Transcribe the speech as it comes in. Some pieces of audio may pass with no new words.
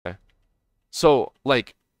So,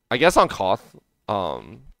 like, I guess on Koth,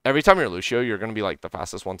 every time you're Lucio, you're gonna be like the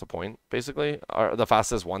fastest one to point, basically, or the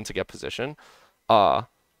fastest one to get position. Uh,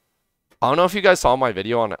 I don't know if you guys saw my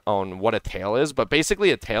video on what a tail is, but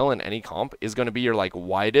basically a tail in any comp is gonna be your like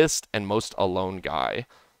widest and most alone guy.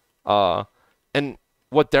 Uh, and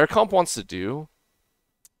what their comp wants to do,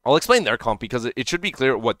 I'll explain their comp because it should be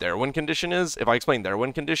clear what their win condition is. If I explain their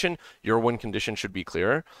win condition, your win condition should be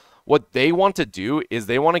clearer. What they want to do is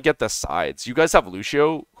they want to get the sides. You guys have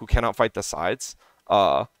Lucio who cannot fight the sides.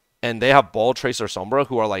 And they have Ball, Tracer, Sombra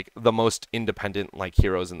who are like the most independent like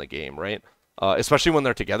heroes in the game, right? Especially when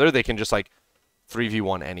they're together, they can just like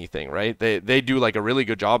 3v1 anything, right? They do like a really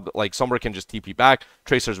good job. Like Sombra can just TP back.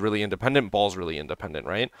 Tracer's really independent. Ball's really independent,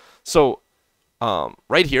 right? So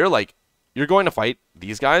right here, like you're going to fight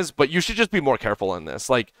these guys, but you should just be more careful in this.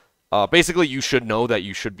 Like basically you should know that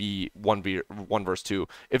you should be 1 versus 2.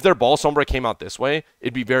 If their Ball Sombra came out this way,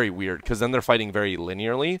 it'd be very weird because then they're fighting very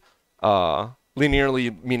linearly.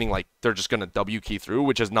 Linearly meaning like they're just going to W key through,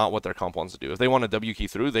 which is not what their comp wants to do. If they want to W key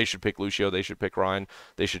through, they should pick Lucio, they should pick Ryan,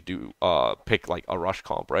 they should do pick like a rush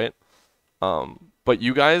comp, right? But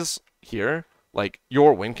you guys here, like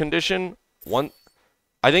your win condition,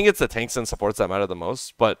 I think it's the tanks and supports that matter the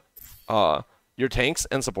most, but your tanks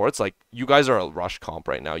and supports, like you guys are a rush comp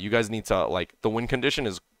right now. You guys need to like the win condition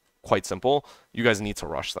is quite simple. You guys need to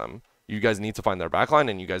rush them. You guys need to find their backline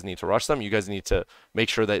and you guys need to rush them. You guys need to make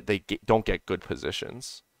sure that they don't get good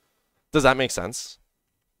positions. Does that make sense?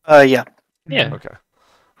 Yeah. Yeah. Okay.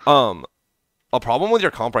 A problem with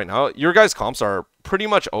your comp right now, your guys' comps are pretty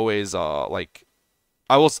much always like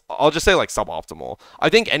I'll just say like suboptimal. I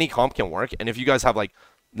think any comp can work, and if you guys have like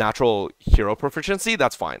natural hero proficiency,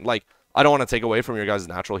 that's fine. Like I don't want to take away from your guys'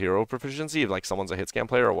 natural hero proficiency if like someone's a hit scan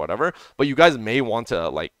player or whatever, but you guys may want to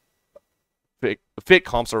like fit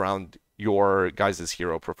comps around your guys'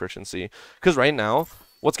 hero proficiency. Because right now,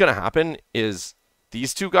 what's going to happen is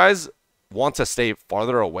these two guys want to stay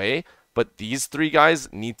farther away, but these three guys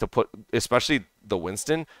need to put, especially the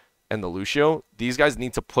Winston and the Lucio, these guys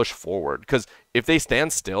need to push forward. Because if they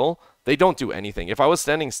stand still, they don't do anything. If I was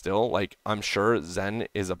standing still, like, I'm sure Zen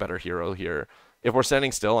is a better hero here. If we're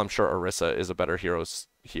standing still, I'm sure Orisa is a better hero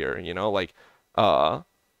here, you know? Like,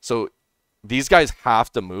 so these guys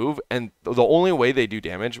have to move, and the only way they do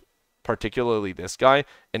damage, particularly this guy,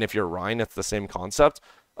 and if you're Ryan, it's the same concept,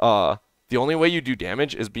 the only way you do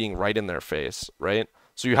damage is being right in their face, right?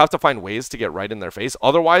 So you have to find ways to get right in their face.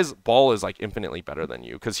 Otherwise, Ball is like infinitely better than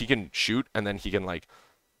you because he can shoot and then he can like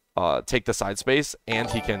take the side space and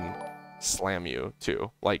he can slam you too.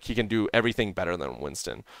 Like he can do everything better than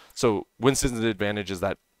Winston. So Winston's advantage is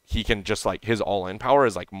that he can just like his all-in power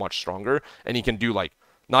is like much stronger and he can do like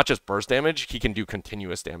not just burst damage, he can do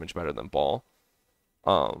continuous damage better than Ball.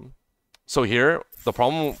 So here, the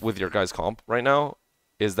problem with your guys' comp right now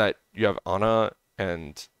is that you have Ana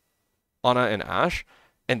and Ash,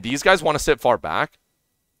 and these guys want to sit far back,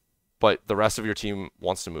 but the rest of your team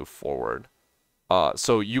wants to move forward.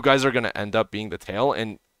 So you guys are going to end up being the tail,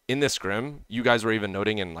 and in this scrim, you guys were even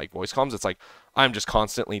noting in like voice comms, it's like, I'm just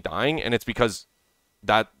constantly dying, and it's because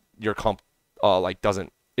that your comp like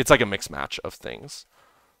doesn't, it's like a mixed match of things.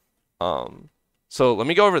 So let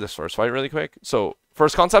me go over this first fight really quick. So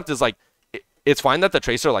first concept is like, it's fine that the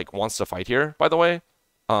Tracer like wants to fight here, by the way.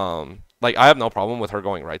 Like I have no problem with her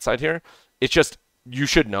going right side here. It's just, you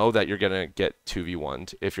should know that you're going to get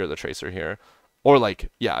 2v1'd if you're the Tracer here. Or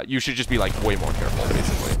like, yeah, you should just be like way more careful,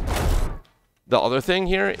 basically. The other thing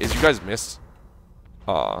here is you guys miss,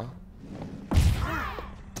 sorry.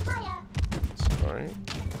 I'm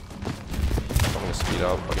going to speed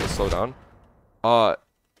up. Okay, slow down.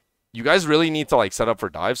 You guys really need to like set up for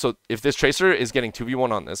dive. So if this Tracer is getting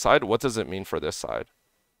 2v1 on this side, what does it mean for this side?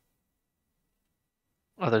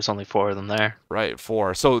 Oh, there's only 4 of them there. Right,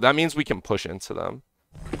 4. So that means we can push into them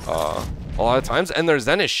a lot of times. And their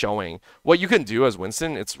Zen is showing. What you can do as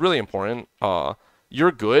Winston, it's really important.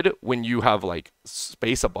 You're good when you have like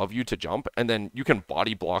space above you to jump, and then you can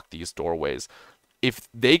body block these doorways. If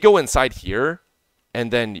they go inside here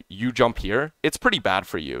and then you jump here, it's pretty bad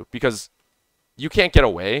for you because you can't get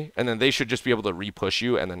away, and then they should just be able to re-push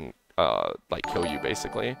you and then like kill you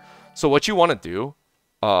basically. So what you want to do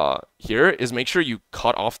here is make sure you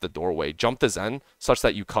cut off the doorway, jump the Zen such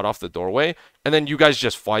that you cut off the doorway, and then you guys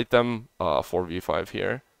just fight them 4v5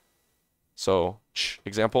 here. So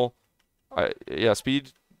example, yeah,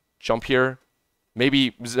 speed, jump here,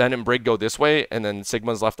 maybe Zen and Brig go this way and then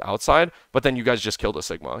Sigma's left outside, but then you guys just kill the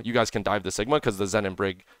Sigma. You guys can dive the Sigma because the Zen and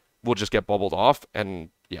Brig will just get bubbled off, and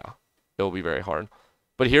yeah, it'll be very hard.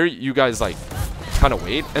 But here you guys like kind of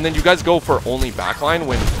wait, and then you guys go for only backline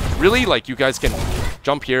when really like you guys can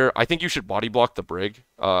jump here. I think you should body block the brig,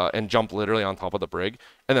 and jump literally on top of the brig,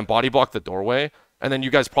 and then body block the doorway, and then you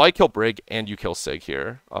guys probably kill brig and you kill sig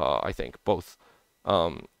here. I think both.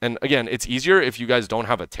 And again, it's easier if you guys don't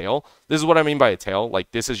have a tail. This is what I mean by a tail.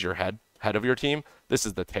 Like this is your head of your team. This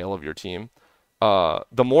is the tail of your team.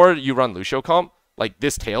 The more you run Lucio comp, like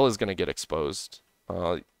this tail is gonna get exposed.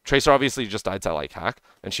 Tracer obviously just died to like hack,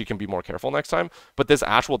 and she can be more careful next time. But this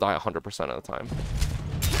Ashe will die 100% of the time.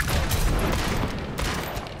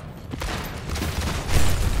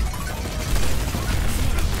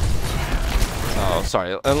 Oh,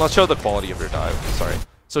 sorry. And let's show the quality of your dive. Sorry.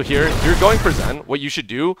 So here, you're going for Zen. What you should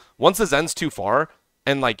do, once the Zen's too far,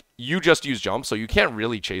 and like you just use jump, so you can't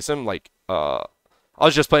really chase him. Like, I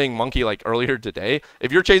was just playing Monkey like earlier today.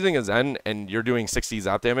 If you're chasing a Zen and you're doing 60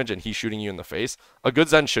 zap damage and he's shooting you in the face, a good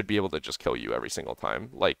Zen should be able to just kill you every single time.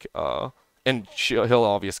 Like, and he'll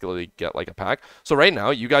obviously get like a pack. So right now,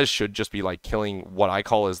 you guys should just be like killing what I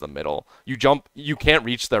call is the middle. You jump, you can't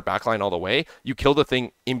reach their backline all the way. You kill the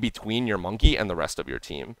thing in between your Monkey and the rest of your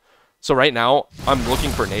team. So right now, I'm looking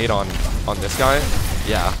for nade on this guy.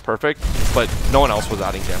 Yeah, perfect. But no one else was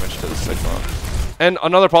adding damage to the Sigma. And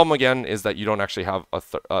another problem again is that you don't actually have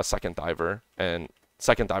a second diver. And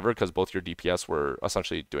second diver because both your DPS were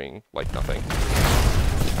essentially doing like nothing.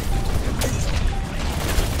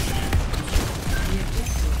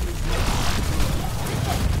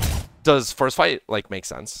 Does first fight like make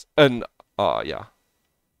sense? And yeah.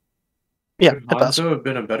 Yeah, Would Hanzo have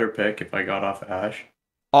been a better pick if I got off Ashe?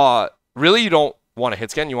 Really you don't want a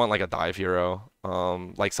hit scan, you want like a dive hero.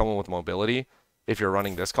 Like someone with mobility if you're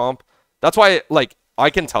running this comp. That's why like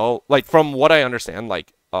I can tell like from what I understand,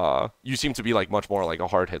 like you seem to be like much more like a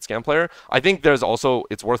hard hit scan player. I think there's also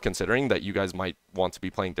it's worth considering that you guys might want to be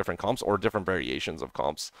playing different comps or different variations of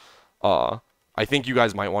comps. I think you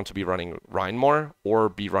guys might want to be running Rhine more or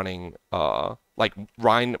be running like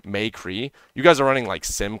Rhine May Kree. You guys are running like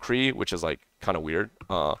Sim Kree, which is like kind of weird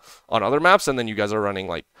on other maps, and then you guys are running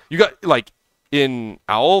like you got like in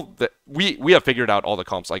Owl that we have figured out all the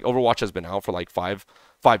comps. Like Overwatch has been out for like five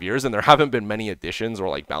years, and there haven't been many additions or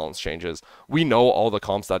like balance changes. We know all the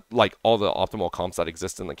comps that like all the optimal comps that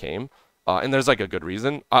exist in the game. And there's like a good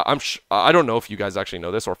reason. I don't know if you guys actually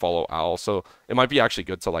know this or follow Owl, so it might be actually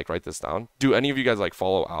good to like write this down. Do any of you guys like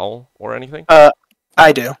follow Owl or anything?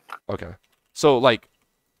 I do. Okay. So like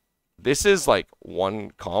this is like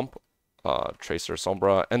one comp, Tracer,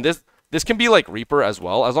 Sombra, and this can be like Reaper as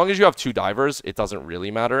well. As long as you have two divers, it doesn't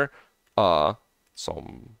really matter. Sombra.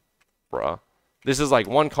 This is like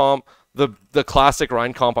one comp. The classic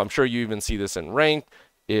Rhine comp, I'm sure you even see this in ranked,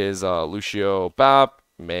 is Lucio, Bap,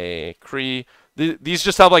 May, Kree. These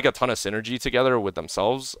just have like a ton of synergy together with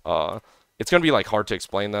themselves. It's gonna be like hard to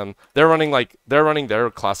explain them. They're running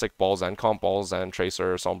their classic Ball Zen comp, Ball Zen,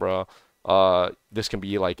 Tracer, Sombra. This can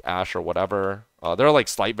be like Ashe or whatever. There are like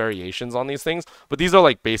slight variations on these things, but these are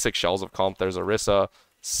like basic shells of comp. There's Orisa,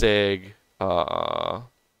 Sig,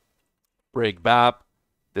 Brig, Bap.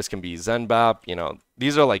 This can be Zen Bap. You know,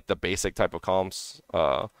 these are like the basic type of comps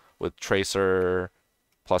with Tracer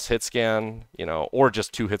plus hit scan, you know, or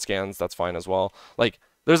just 2 hit scans, that's fine as well. Like,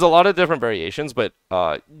 there's a lot of different variations, but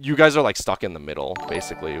you guys are like stuck in the middle,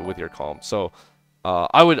 basically, with your comp. So,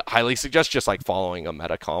 I would highly suggest just like following a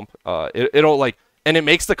meta comp. It'll like, and it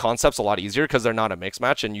makes the concepts a lot easier because they're not a mix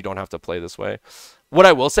match and you don't have to play this way. What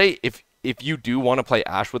I will say, if you do want to play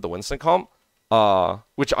Ashe with the Winston comp,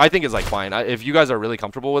 which I think is like fine. If you guys are really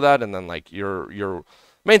comfortable with that, and then like your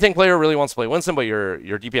main tank player really wants to play Winston, but your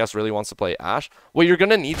DPS really wants to play Ashe, what you're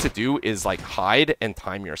gonna need to do is like hide and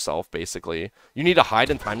time yourself. Basically, you need to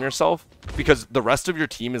hide and time yourself because the rest of your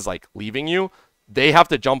team is like leaving you. They have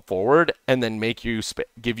to jump forward and then make you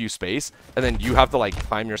give you space, and then you have to like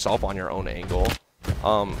time yourself on your own angle.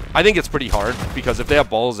 I think it's pretty hard because if they have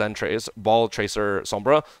Ball, Zen, Ball, Tracer,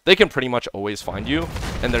 Sombra, they can pretty much always find you,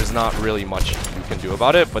 and there's not really much you can do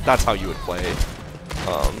about it, but that's how you would play.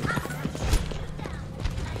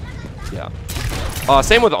 Yeah.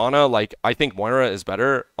 Same with Ana. Like, I think Moira is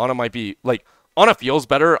better. Ana might be, like, Ana feels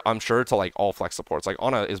better, I'm sure, to, like, all flex supports. Like,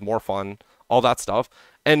 Ana is more fun, all that stuff.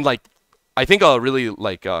 And, like, I think a really,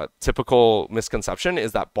 like, typical misconception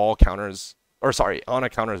is that Ball counters... Or sorry, Ana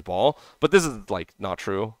counters Ball, but this is like not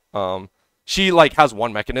true. She like has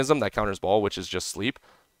one mechanism that counters Ball, which is just sleep.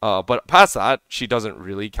 But past that, she doesn't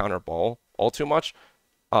really counter Ball all too much.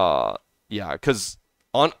 Yeah, because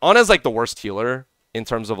Ana's like the worst healer in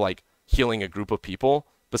terms of like healing a group of people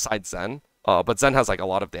besides Zen. But Zen has like a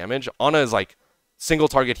lot of damage. Ana is like single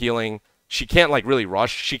target healing. She can't like really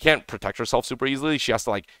rush. She can't protect herself super easily. She has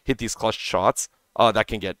to like hit these clutch shots. that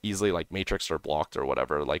can get easily like matrixed or blocked or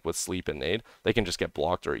whatever, like with sleep and nade, they can just get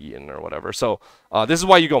blocked or eaten or whatever. So this is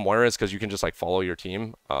why you go Moira, is because you can just like follow your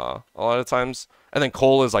team a lot of times. And then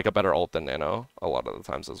Cole is like a better ult than Nano a lot of the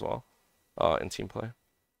times as well in team play.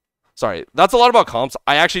 Sorry, that's a lot about comps.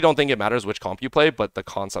 I actually don't think it matters which comp you play, but the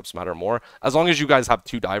concepts matter more. As long as you guys have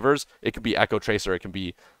 2 divers, it could be Echo Tracer, it can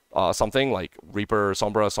be something like Reaper,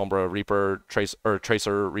 Sombra, Sombra, Reaper,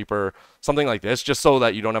 Tracer, Reaper, something like this, just so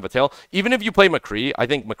that you don't have a tail. Even if you play McCree, I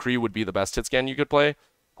think McCree would be the best hit scan you could play,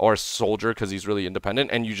 or Soldier because he's really independent,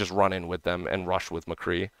 and you just run in with them and rush with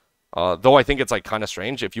McCree. Though I think it's like kind of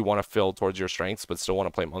strange if you want to fill towards your strengths but still want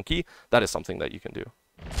to play Monkey, that is something that you can do.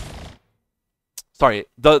 Sorry,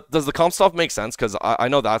 does the comp stuff make sense? Because I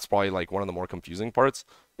know that's probably like one of the more confusing parts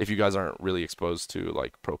if you guys aren't really exposed to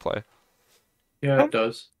like pro play. Yeah, it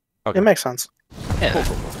does. Okay. It makes sense. Yeah.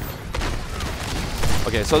 Cool.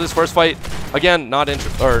 Okay, so this first fight, again, not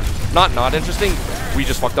interesting. We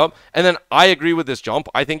just fucked up. And then I agree with this jump.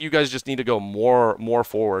 I think you guys just need to go more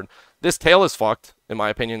forward. This tail is fucked, in my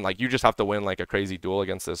opinion. Like, you just have to win like a crazy duel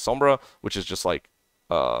against this Sombra, which is just like,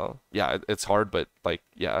 yeah, it's hard, but like,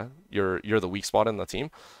 yeah, you're the weak spot in the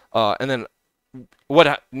team. And then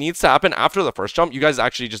what needs to happen after the first jump, you guys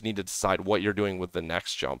actually just need to decide what you're doing with the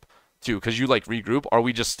next jump too, because you like regroup. Are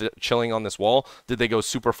we just chilling on this wall? Did they go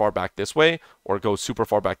super far back this way or go super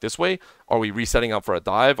far back this way? Are we resetting up for a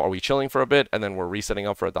dive? Are we chilling for a bit and then we're resetting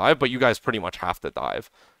up for a dive? But you guys pretty much have to dive,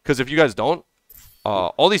 because if you guys don't,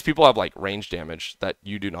 all these people have like range damage that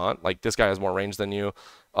you do not. Like, this guy has more range than you.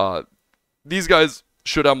 These guys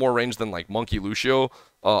should have more range than like Monkey Lucio.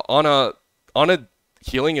 Ana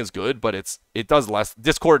healing is good, but it does less.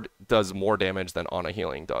 Discord does more damage than Ana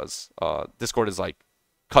healing does. Discord is like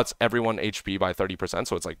cuts everyone HP by 30%,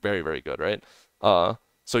 so it's like very, very good, right?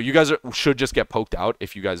 So you guys should just get poked out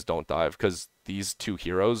if you guys don't dive, because these 2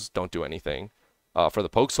 heroes don't do anything for the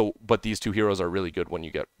poke. So, but these 2 heroes are really good when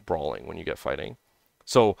you get brawling, when you get fighting.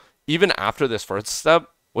 So even after this first step,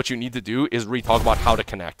 what you need to do is talk about how to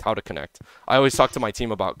connect. I always talk to my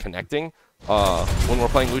team about connecting. When we're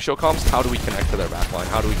playing Lucio comps, how do we connect to their backline?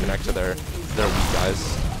 How do we connect to their weak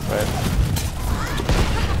guys, right?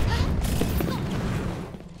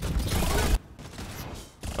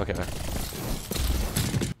 Okay.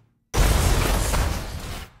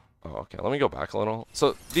 Oh, okay. Let me go back a little.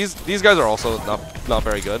 So these guys are also not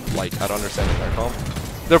very good, like, at understanding their comp.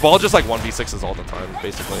 Their ball just like 1v6s all the time,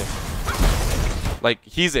 basically. Like,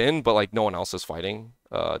 he's in, but like no one else is fighting.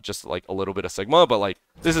 Just like a little bit of Sigma, but like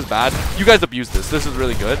this is bad. You guys abuse this. This is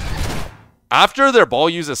really good. After their ball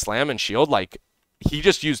uses slam and shield, like, he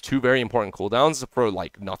just used 2 very important cooldowns for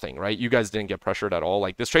like nothing, right? You guys didn't get pressured at all.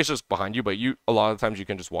 Like, this Tracer's behind you, but a lot of times you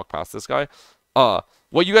can just walk past this guy.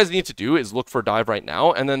 What you guys need to do is look for dive right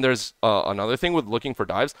now. And then there's another thing with looking for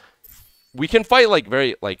dives. We can fight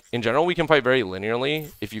like in general, we can fight very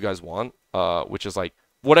linearly if you guys want, which is like,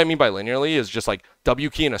 what I mean by linearly is just like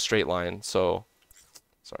W key in a straight line. So,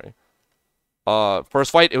 sorry.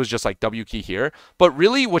 First fight, it was just like W key here. But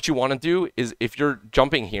really what you want to do is, if you're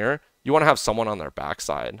jumping here, you want to have someone on their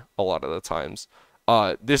backside a lot of the times.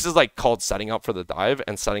 This is like called setting up for the dive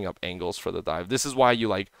and setting up angles for the dive. This is why you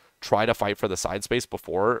like try to fight for the side space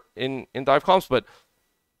before in dive comps, but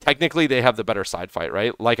technically they have the better side fight,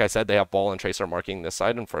 right? Like I said, they have ball and Tracer marking this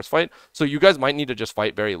side in first fight. So you guys might need to just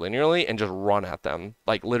fight very linearly and just run at them.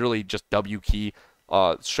 Like, literally just W key,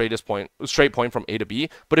 straight point from A to B.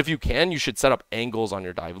 But if you can, you should set up angles on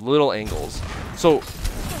your dive, little angles. So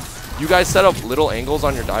you guys set up little angles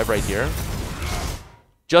on your dive right here.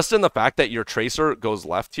 Just in the fact that your Tracer goes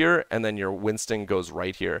left here and then your Winston goes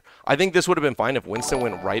right here. I think this would have been fine if Winston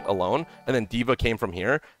went right alone and then D.Va came from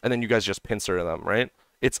here and then you guys just pincer them, right?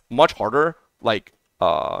 It's much harder, like,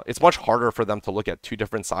 it's much harder for them to look at 2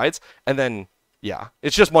 different sides, and then, yeah,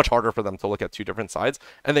 it's just much harder for them to look at 2 different sides,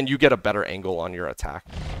 and then you get a better angle on your attack.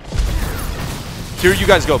 Here you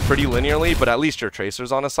guys go pretty linearly, but at least your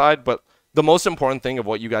Tracer's on a side. But the most important thing of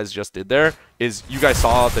what you guys just did there is you guys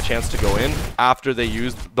saw the chance to go in after they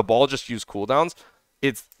used, the ball just used cooldowns.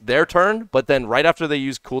 It's their turn, but then right after they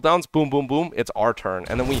use cooldowns, boom, boom, boom, it's our turn.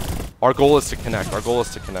 And then our goal is to connect, our goal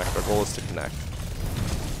is to connect, our goal is to connect.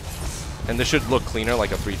 And this should look cleaner,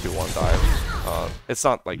 like a 3-2-1 dive. It's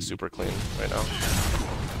not like super clean right now.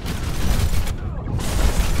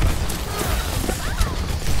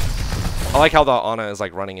 I like how the Ana is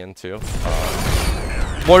like running in too.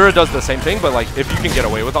 Moira does the same thing, but like if you can get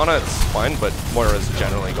away with Ana, it's fine. But Moira is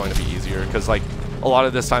generally going to be easier because like a lot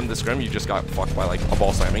of this time, the scrim, you just got fucked by like a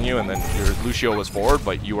ball slamming you, and then your Lucio was forward,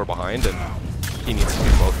 but you were behind, and he needs to do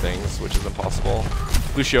both things, which is impossible.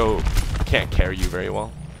 Lucio can't carry you very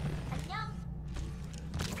well.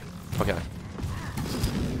 Okay.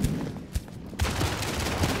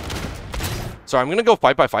 So I'm gonna go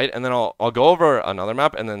fight by fight, and then I'll go over another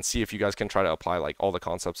map, and then see if you guys can try to apply like all the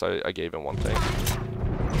concepts I gave in one thing.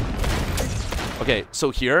 Okay,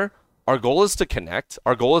 so here our goal is to connect.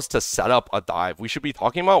 Our goal is to set up a dive. We should be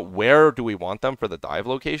talking about where do we want them for the dive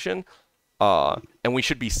location, and we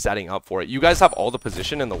should be setting up for it. You guys have all the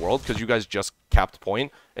position in the world because you guys just capped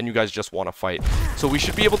point and you guys just want to fight. So we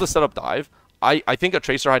should be able to set up dive. I think a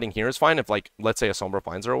tracer hiding here is fine. If like, let's say a Sombra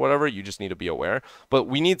finds her or whatever, you just need to be aware. But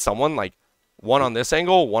we need someone like one on this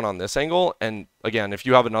angle, one on this angle. And again, if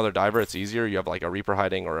you have another diver, it's easier. You have like a Reaper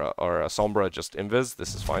hiding or a Sombra just invis.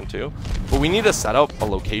 This is fine too. But we need to set up a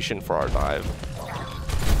location for our dive.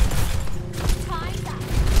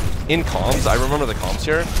 In comms, I remember the comms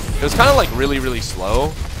here. It was kind of like really, really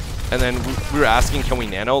slow. And then we were asking, can we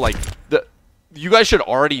nano? Like, you guys should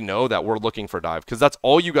already know that we're looking for dive because that's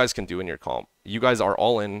all you guys can do in your comp. You guys are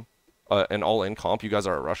all in an all-in comp. You guys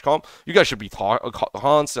are a rush comp. You guys should be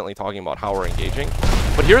constantly talking about how we're engaging.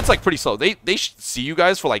 But here it's like pretty slow. They see you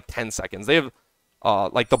guys for like 10 seconds. They have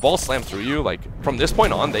like the ball slammed through you. Like from this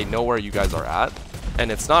point on, they know where you guys are at,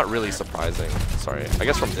 and it's not really surprising. Sorry, I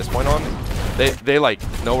guess from this point on, they like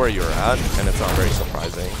know where you're at, and it's not very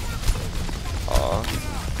surprising.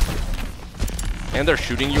 And they're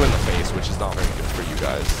shooting you in the face, which is not very good for you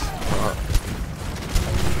guys.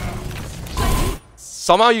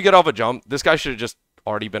 Somehow you get off a jump. This guy should have just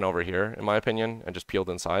already been over here, in my opinion, and just peeled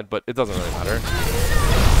inside, but it doesn't really matter.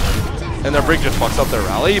 And their brig just fucks up their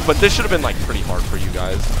rally, but this should have been like pretty hard for you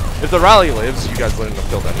guys. If the rally lives, you guys wouldn't have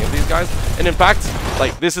killed any of these guys. And in fact,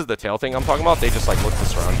 like this is the tail thing I'm talking about. They just like look to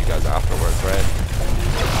surround you guys afterwards, right?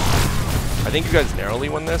 I think you guys narrowly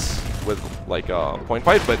win this with like a point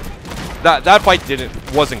fight, but that fight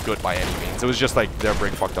wasn't good by any means. It was just like their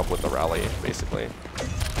brig fucked up with the rally, basically.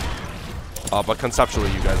 But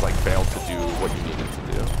conceptually, you guys like failed to do what you needed to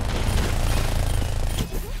do.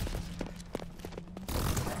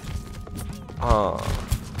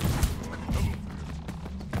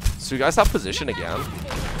 So you guys have position again.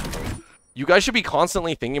 You guys should be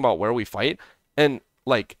constantly thinking about where we fight. And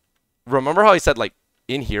like, remember how I said like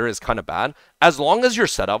in here is kind of bad? As long as you're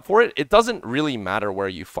set up for it, it doesn't really matter where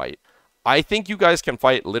you fight. I think you guys can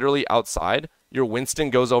fight literally outside. Your Winston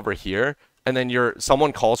goes over here. And then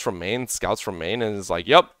someone calls from main, scouts from main, and is like,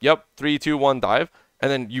 yep, 3, 2, 1, dive. And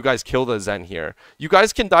then you guys kill the Zen here. You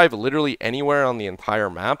guys can dive literally anywhere on the entire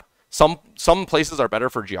map. Some places are better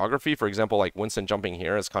for geography. For example, like Winston jumping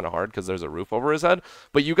here is kind of hard because there's a roof over his head.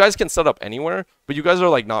 But you guys can set up anywhere. But you guys are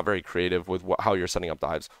like not very creative with how you're setting up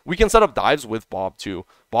dives. We can set up dives with Bob too.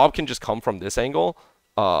 Bob can just come from this angle.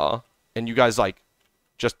 And you guys like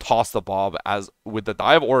just toss the Bob with the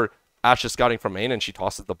dive, or Ash is scouting from main and she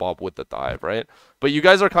tosses the Bob with the dive, right? But you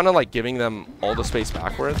guys are kind of like giving them all the space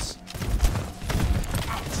backwards.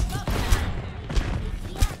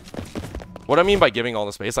 What I mean by giving all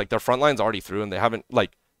the space, like their front line's already through and they haven't,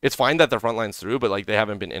 like, it's fine that their front line's through, but like they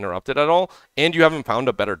haven't been interrupted at all. And you haven't found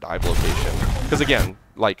a better dive location. Because again,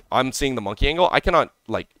 like I'm seeing the monkey angle. I cannot,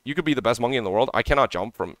 like, you could be the best monkey in the world. I cannot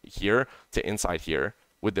jump from here to inside here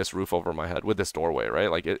with this roof over my head, with this doorway, right?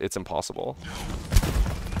 Like it's impossible.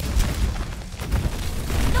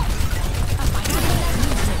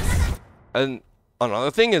 And another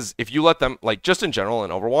thing is, if you let them, like, just in general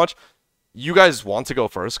in Overwatch, you guys want to go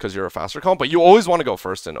first because you're a faster comp, but you always want to go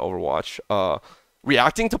first in Overwatch.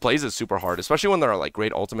 Reacting to plays is super hard, especially when there are, like,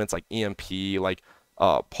 great ultimates like EMP, like,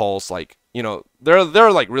 Pulse, like, you know, there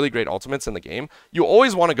are, like, really great ultimates in the game. You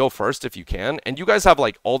always want to go first if you can, and you guys have,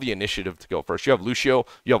 like, all the initiative to go first. You have Lucio,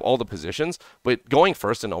 you have all the positions, but going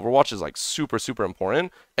first in Overwatch is, like, super, super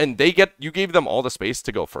important, and you gave them all the space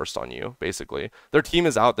to go first on you, basically. Their team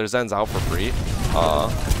is out, their Zen's out for free,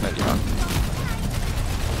 and yeah.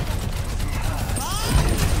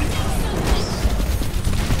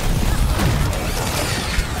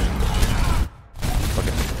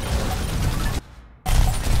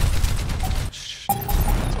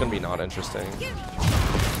 Gonna be not interesting.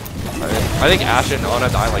 I think Ash and Ana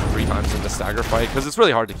die like 3 times in the stagger fight because it's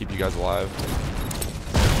really hard to keep you guys alive.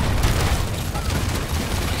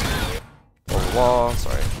 Over wall,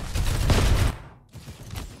 sorry.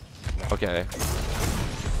 Okay.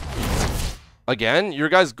 Again, your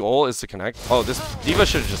guys' goal is to connect. Oh, this D.Va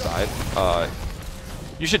should have just died.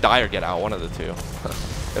 You should die or get out, one of the two,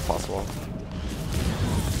 if possible.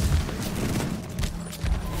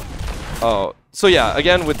 Oh, so yeah,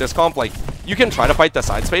 again, with this comp, like, you can try to fight the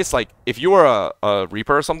side space. Like, if you were a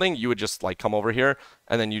Reaper or something, you would just, like, come over here,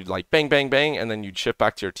 and then you'd, like, bang, bang, bang, and then you'd shift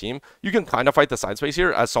back to your team. You can kind of fight the side space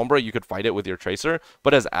here. As Sombra, you could fight it with your Tracer.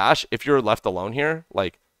 But as Ash, if you're left alone here,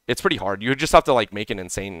 like, it's pretty hard. You just have to, like, make an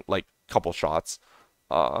insane, like, couple shots.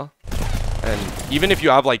 And even if you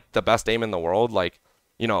have like the best aim in the world, like,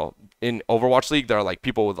 you know, in Overwatch League, there are like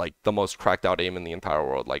people with like the most cracked out aim in the entire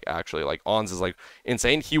world. Like actually, like Ons is like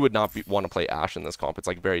insane. He would not want to play Ashe in this comp. It's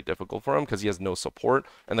like very difficult for him because he has no support,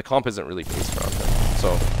 and the comp isn't really based around him.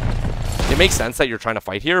 So it makes sense that you're trying to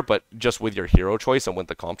fight here, but just with your hero choice and with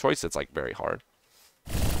the comp choice, it's like very hard.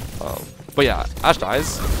 But yeah, Ashe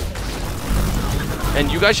dies,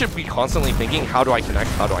 and you guys should be constantly thinking, how do I connect?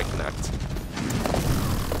 How do I connect?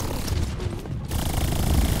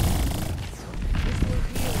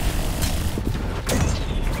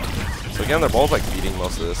 So again, they're both like beating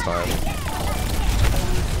most of this time.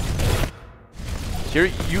 Here,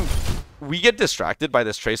 we get distracted by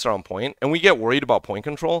this Tracer on point, and we get worried about point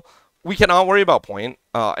control. We cannot worry about point,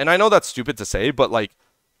 and I know that's stupid to say, but like,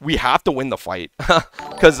 we have to win the fight.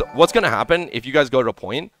 Because what's going to happen if you guys go to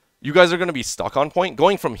point, you guys are going to be stuck on point.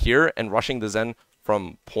 Going from here and rushing the Zen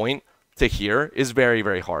from point to here is very,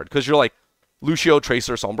 very hard. Because you're like, Lucio,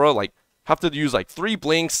 Tracer, Sombra, like, have to use like 3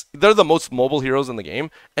 blinks. They're the most mobile heroes in the game,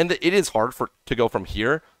 and it is hard to go from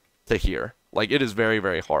here to here. Like, it is very,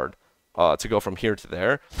 very hard to go from here to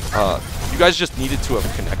there. You guys just needed to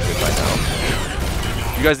have connected right now.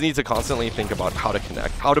 You guys need to constantly think about how to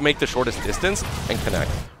connect, how to make the shortest distance and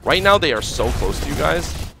connect. Right now, they are so close to you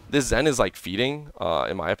guys. This Zen is like feeding,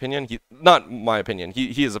 in my opinion. Not my opinion.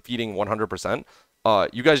 He is feeding 100%.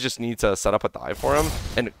 You guys just need to set up a dive for him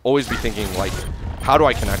and always be thinking like, how do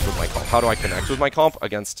I connect with my comp? How do I connect with my comp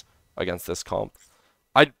against this comp?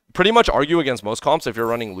 I'd pretty much argue against most comps if you're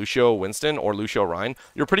running Lucio Winston or Lucio Ryan.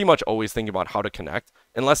 You're pretty much always thinking about how to connect,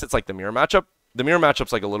 unless it's like the mirror matchup. The mirror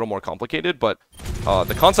matchup's like a little more complicated, but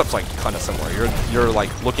the concept's like kind of similar. You're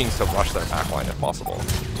like looking to rush their backline if possible.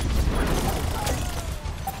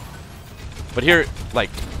 But here, like,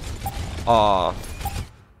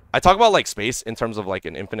 I talk about like space in terms of like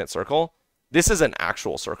an infinite circle. This is an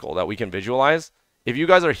actual circle that we can visualize. If you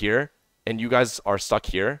guys are here and you guys are stuck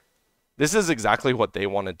here, this is exactly what they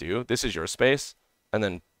want to do. This is your space, and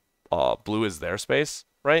then blue is their space,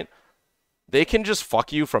 right? They can just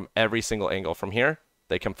fuck you from every single angle. From here,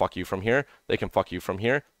 they can fuck you from here. They can fuck you from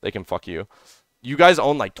here. They can fuck you. You guys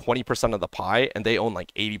own like 20% of the pie, and they own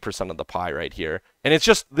like 80% of the pie right here. And it's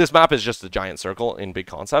just, this map is just a giant circle in big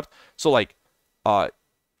concept. So like I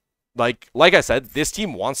said, this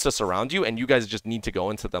team wants to surround you, and you guys just need to go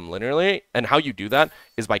into them linearly. And how you do that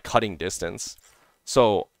is by cutting distance.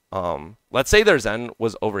 So let's say their Zen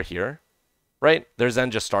was over here, right? Their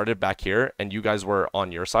Zen just started back here, and you guys were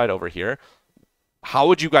on your side over here. How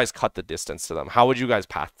would you guys cut the distance to them? How would you guys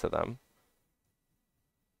path to them?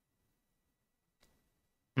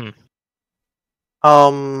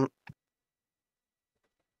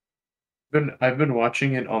 I've been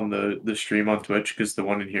watching it on the stream on Twitch because the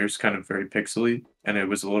one in here is kind of very pixely and it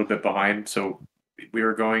was a little bit behind. So we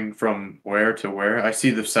were going from where to where? I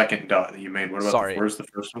see the second dot that you made. What about where's the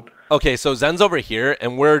first one? Okay, so Zen's over here,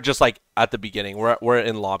 and we're just like at the beginning. We're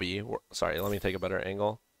in lobby. Sorry, let me take a better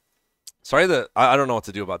angle. Sorry that I don't know what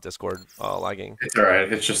to do about Discord lagging. It's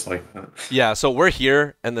alright. It's just like that. Yeah, so we're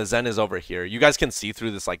here, and the Zen is over here. You guys can see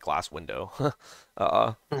through this like glass window.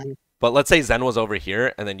 But let's say Zen was over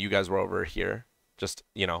here, and then you guys were over here. Just,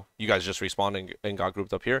 you know, you guys just respawned and got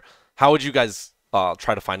grouped up here. How would you guys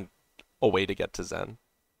try to find a way to get to Zen?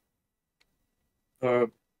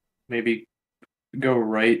 Maybe go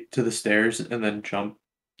right to the stairs and then jump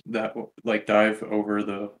that, like dive over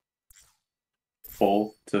the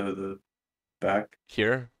pole to the back.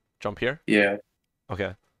 Here? Jump here? Yeah.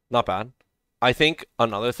 Okay, not bad. I think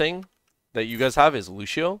another thing that you guys have is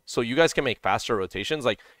Lucio, so you guys can make faster rotations.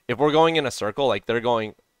 Like, if we're going in a circle, like they're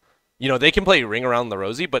going, you know, they can play ring around the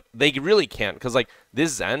rosy, but they really can't, because like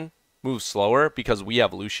this Zen moves slower because we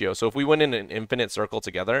have Lucio. So if we went in an infinite circle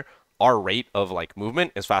together, our rate of like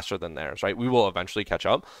movement is faster than theirs, right? We will eventually catch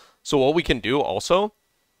up. So what we can do also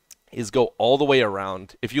is go all the way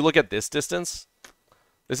around. If you look at this distance,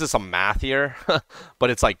 this is some math here, but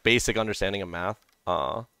it's like basic understanding of math.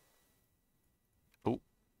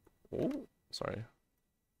 Ooh, sorry.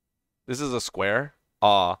 This is a square.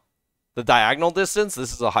 The diagonal distance,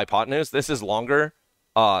 this is a hypotenuse. This is longer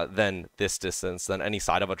than this distance, than any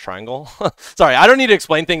side of a triangle. Sorry, I don't need to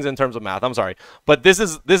explain things in terms of math. I'm sorry. But this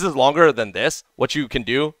is longer than this. What you can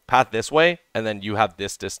do, path this way, and then you have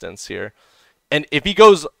this distance here. And if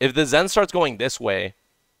the Zen starts going this way,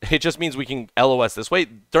 it just means we can LOS this way.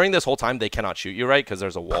 During this whole time, they cannot shoot you, right? Because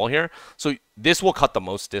there's a wall here. So this will cut the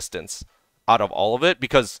most distance out of all of it,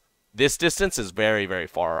 because this distance is very, very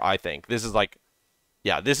far, I think. This is like,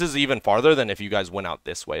 yeah, this is even farther than if you guys went out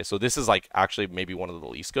this way. So this is like actually maybe one of the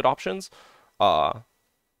least good options,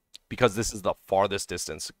 because this is the farthest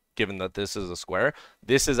distance given that this is a square,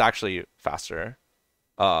 this is actually faster.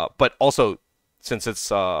 But also, since it's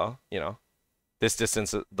you know, this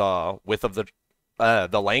distance, the width of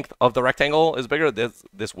the length of the rectangle is bigger.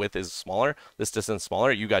 This width is smaller. This distance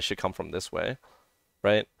smaller. You guys should come from this way,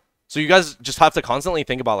 right? So you guys just have to constantly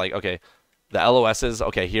think about like, okay, the LOSs.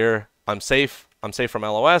 Okay, here I'm safe. I'm safe from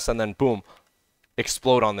LOS, and then boom,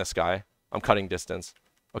 explode on this guy. I'm cutting distance.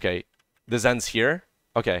 Okay, the Zen's here.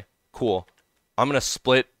 Okay, cool. I'm gonna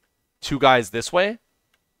split 2 guys this way,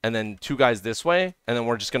 and then 2 guys this way, and then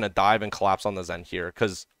we're just gonna dive and collapse on the Zen here.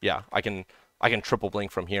 Cause yeah, I can triple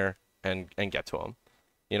blink from here and get to him,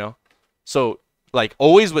 you know. So like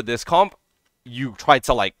always with this comp, you try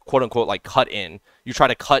to like quote unquote like cut in. You try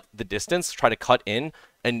to cut the distance, try to cut in,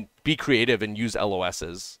 and be creative and use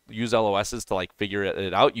LOSs. Use LOSs to like figure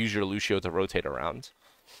it out. Use your Lucio to rotate around.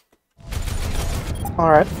 All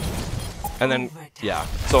right. And then yeah.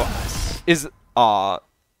 So is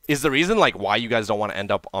the reason like why you guys don't want to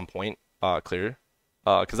end up on point clear?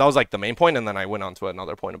 Because that was like the main point, and then I went on to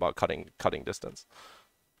another point about cutting distance.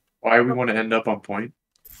 Why we want to end up on point?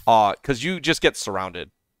 Because you just get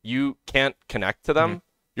surrounded. You can't connect to them. Mm-hmm.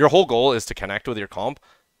 Your whole goal is to connect with your comp,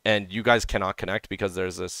 and you guys cannot connect because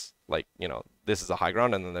there's this like, you know, this is a high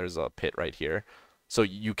ground and then there's a pit right here. So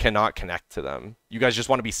you cannot connect to them. You guys just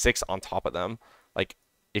want to be 6 on top of them. Like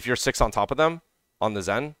if you're 6 on top of them on the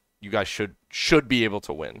Zen, you guys should be able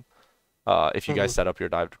to win. If you guys set up your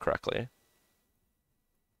dive correctly.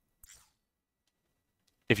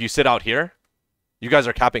 If you sit out here, you guys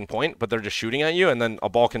are capping point, but they're just shooting at you, and then a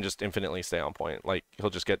ball can just infinitely stay on point. Like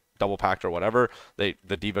he'll just get double packed or whatever. The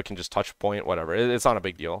diva can just touch point, whatever. It's not a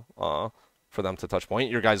big deal for them to touch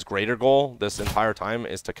point. Your guys' greater goal this entire time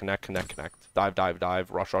is to connect,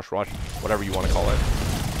 dive, rush, whatever you want to call it.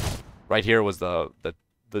 Right here was the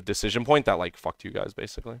decision point that like fucked you guys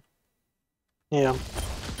basically. Yeah.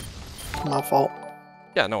 My fault.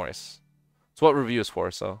 Yeah, no worries. It's what review is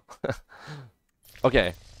for, so.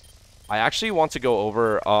 Okay. I actually want to go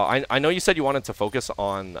over, I know you said you wanted to focus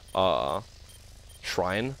on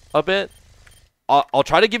Shrine a bit. I'll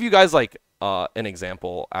try to give you guys like an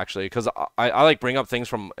example actually, because I like bring up things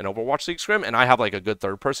from an Overwatch League scrim, and I have like a good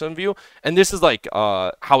third person view, and this is like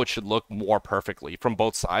how it should look more perfectly from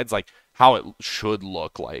both sides, like how it should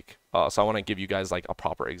look like. So I want to give you guys like a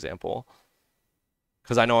proper example,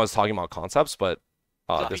 because I know I was talking about concepts, but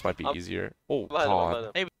this might be easier. Oh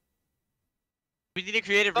god. Hey, we need a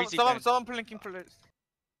creative research. Someone blinking, please.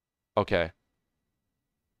 Okay.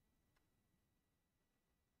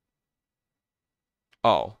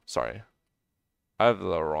 Oh, sorry. I have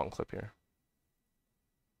the wrong clip here.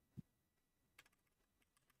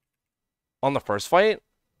 On the first fight,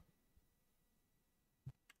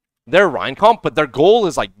 they're Rhine comp, but their goal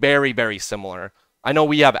is like very, very similar. I know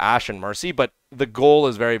we have Ashe and Mercy, but the goal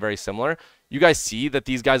is very, very similar. You guys see that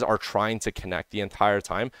these guys are trying to connect the entire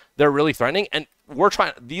time. They're really threatening, and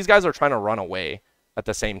these guys are trying to run away at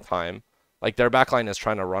the same time. Like their backline is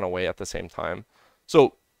trying to run away at the same time.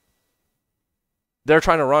 So they're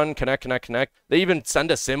trying to run, connect. They even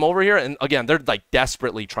send a sim over here, and again, they're like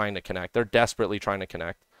desperately trying to connect. They're desperately trying to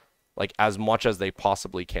connect, like as much as they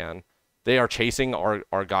possibly can. They are chasing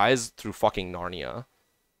our guys through fucking Narnia.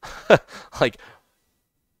 Like,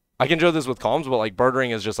 I can show this with comms, but like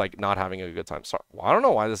birdering is just like not having a good time. Sorry, well, I don't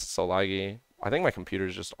know why this is so laggy. I think my computer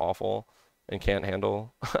is just awful and can't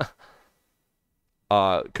handle.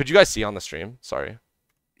 Could you guys see on the stream? Sorry.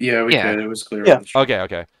 Yeah, we could. It was clear. Yeah.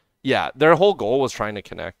 Okay. Yeah, their whole goal was trying to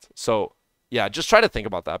connect. So yeah, just try to think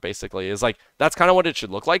about that basically. Is like that's kind of what it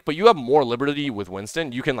should look like, but you have more liberty with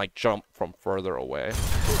Winston. You can like jump from further away.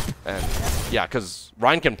 And yeah, because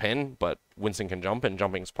Ryan can pin, but Winston can jump, and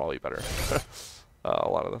jumping is probably better a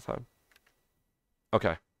lot of the time.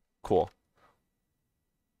 Okay, cool.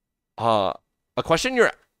 A question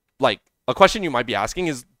you might be asking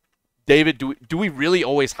is, David, do we really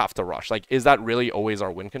always have to rush? Like, is that really always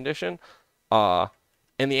our win condition?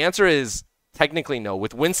 And the answer is technically no.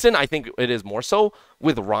 With Winston, I think it is more so.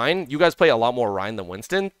 With Rhine, you guys play a lot more Rhine than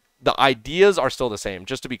Winston. The ideas are still the same.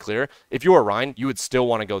 Just to be clear, if you were Rhine, you would still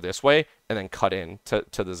want to go this way and then cut in to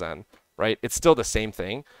the Zen, right? It's still the same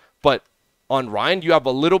thing. But on Rhine, you have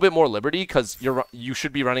a little bit more liberty because you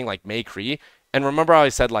should be running like Mei Kree. And remember how I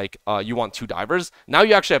said like you want 2 divers? Now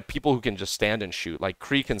you actually have people who can just stand and shoot. Like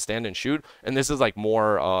Kree can stand and shoot, and this is like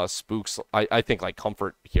more spooks. I think like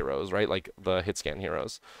comfort heroes, right? Like the hit scan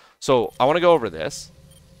heroes. So I want to go over this.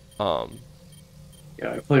 Yeah,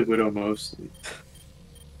 I play Widow mostly.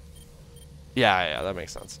 Yeah, that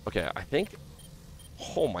makes sense. Okay, I think.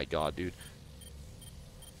 Oh my god, dude.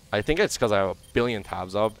 I think it's because I have a billion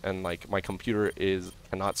tabs up and like my computer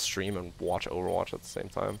cannot stream and watch Overwatch at the same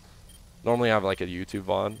time. Normally I have like a YouTube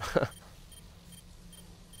VOD.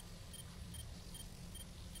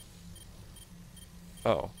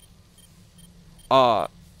 Oh.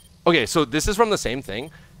 Okay, so this is from the same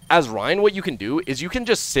thing. As Ryan, what you can do is you can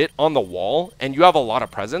just sit on the wall and you have a lot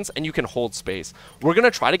of presence and you can hold space. We're going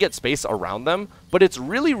to try to get space around them, but it's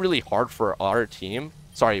really, really hard for our team.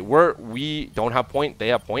 Sorry, we don't have point, they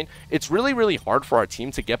have point. It's really, really hard for our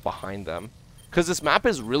team to get behind them because this map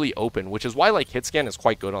is really open, which is why like hit scan is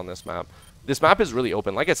quite good on this map. This map is really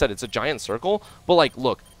open. Like I said, it's a giant circle, but like,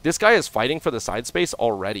 look, this guy is fighting for the side space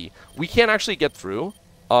already. We can't actually get through.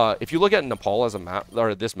 If you look at Nepal as a map,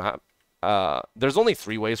 or this map, there's only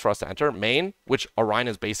 3 ways for us to enter. Main, which Orion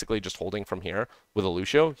is basically just holding from here with a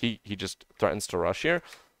Lucio. He just threatens to rush here.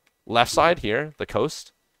 Left side here, the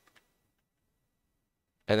coast.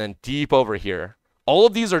 And then deep over here. All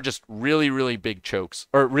of these are just really, really big chokes,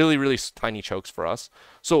 or really, really tiny chokes for us.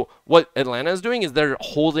 So what Atlanta is doing is they're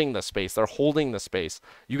holding the space. They're holding the space.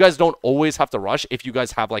 You guys don't always have to rush if you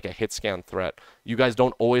guys have like a hit scan threat. You guys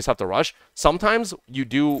don't always have to rush. Sometimes you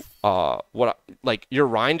do like your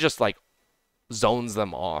Ryan just like zones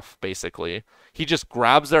them off, basically. He just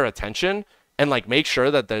grabs their attention and like make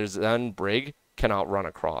sure that there's then Brig cannot run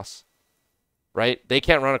across. Right? They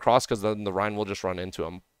can't run across because then the Ryan will just run into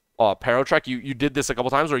him. Paratrek, you did this a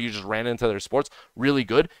couple times where you just ran into their sports. Really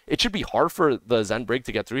good. It should be hard for the Zen Brig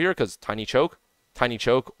to get through here because tiny choke,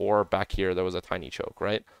 or back here there was a tiny choke,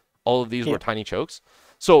 right? All of these were tiny chokes.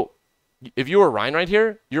 So if you were Ryan right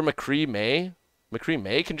here, your McCree May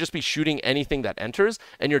can just be shooting anything that enters,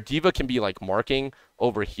 and your D.Va can be like marking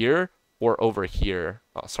over here or over here.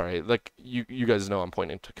 Oh, sorry. Like you guys know I'm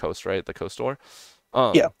pointing to coast, right? The coast door.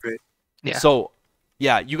 Yeah. Yeah. So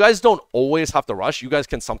yeah, you guys don't always have to rush. You guys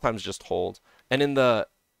can sometimes just hold. And in the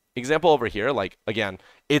example over here, like, again,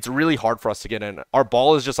 it's really hard for us to get in. Our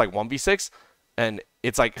ball is just like 1v6, and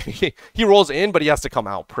it's like he rolls in, but he has to come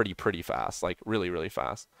out pretty fast, like really, really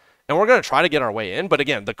fast. And we're going to try to get our way in, but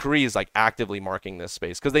again, the Korea is like actively marking this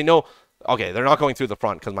space because they know, okay, they're not going through the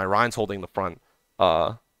front because my Ryan's holding the front.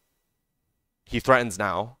 He threatens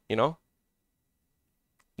now, you know?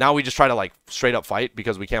 Now we just try to like straight up fight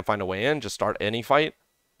because we can't find a way in. Just start any fight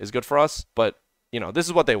is good for us. But, you know, this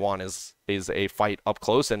is what they want is a fight up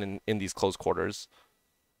close and in these close quarters.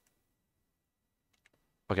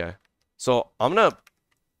 Okay. So I'm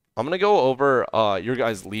gonna go over your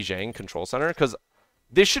guys' Li Jiang control center because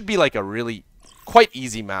this should be like a really quite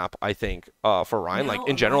easy map, I think, for Ryan. Like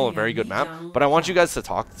in general, a very good map. But I want you guys to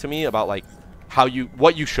talk to me about like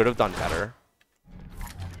what you should have done better.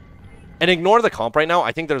 And ignore the comp right now.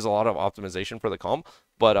 I think there's a lot of optimization for the comp,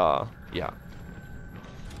 but yeah.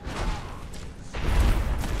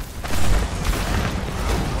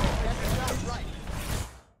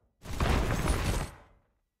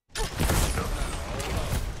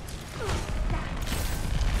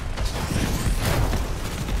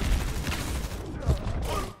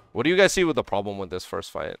 What do you guys see with the problem with this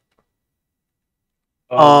first fight?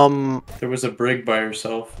 There was a Brig by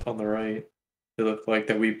herself on the right. It looked like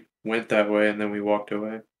that we went that way and then we walked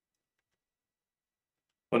away.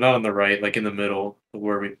 Well, not on the right, like in the middle of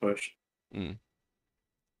where we pushed.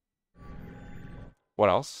 What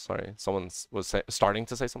else? Sorry, someone was starting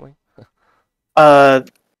to say something. Our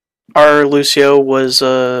Lucio was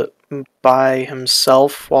by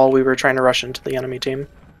himself while we were trying to rush into the enemy team.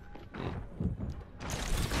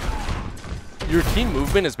 Your team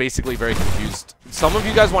movement is basically very confused. Some of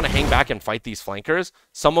you guys want to hang back and fight these flankers.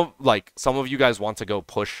 Some of you guys want to go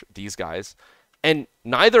push these guys. And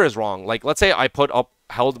neither is wrong. Like, let's say I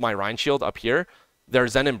held my Rhine shield up here. Their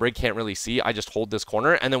Zen and Brig can't really see. I just hold this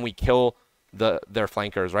corner, and then we kill their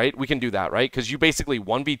flankers, right? We can do that, right? Because you basically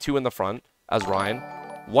 1v2 in the front as Ryan.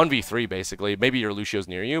 1v3 basically. Maybe your Lucio's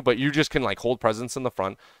near you, but you just can like hold presence in the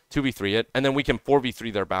front, 2v3 it, and then we can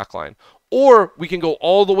 4v3 their backline. Or we can go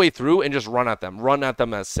all the way through and just run at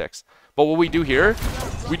them as 6. But what we do here,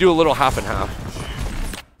 we do a little half and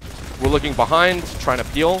half. We're looking behind, trying to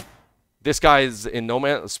peel. This guy's in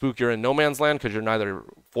Spook, you're in no man's land because you're neither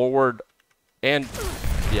forward and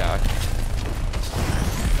yeah.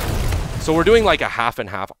 So we're doing like a half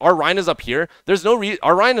and half. Our Rhine is up here. There's no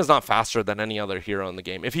our Rhine is not faster than any other hero in the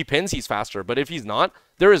game. If he pins, he's faster. But if he's not,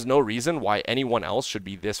 there is no reason why anyone else should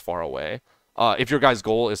be this far away. If your guys'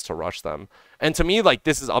 goal is to rush them. And to me, like,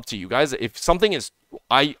 this is up to you guys. If something is,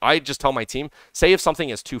 I just tell my team, say if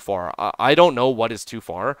something is too far. I don't know what is too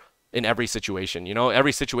far in every situation. You know,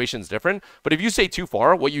 every situation is different. But if you say too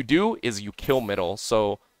far, what you do is you kill middle.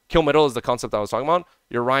 So kill middle is the concept I was talking about.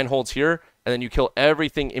 Your Rhine holds here, and then you kill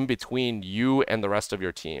everything in between you and the rest of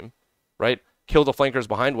your team, right? Kill the flankers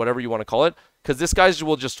behind, whatever you want to call it, because this guys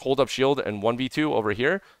will just hold up shield and 1v2 over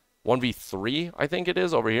here, 1v3 I think it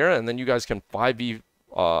is over here, and then you guys can 5v3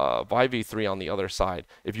 on the other side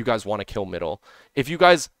if you guys want to kill middle. If you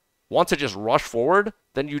guys want to just rush forward,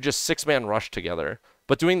 then you just 6-man rush together.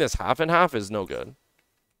 But doing this half and half is no good.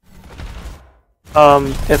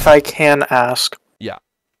 If I can ask. Yeah.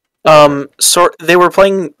 So they were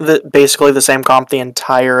playing basically the same comp the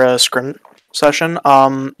entire scrim session.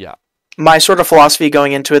 Yeah. My sort of philosophy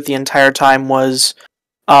going into it the entire time was,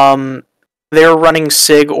 they're running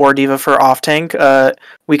Sig or D.Va for off tank.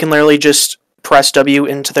 We can literally just press W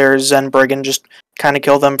into their Zen Brig and just kind of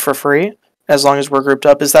kill them for free as long as we're grouped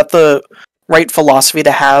up. Is that the right philosophy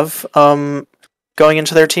to have going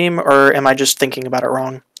into their team, or am I just thinking about it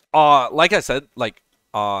wrong? Like I said, like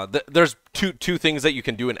there's two things that you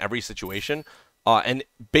can do in every situation. And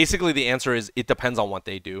basically the answer is it depends on what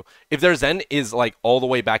they do. If their Zen is like all the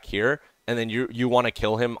way back here, and then you want to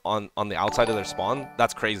kill him on the outside of their spawn,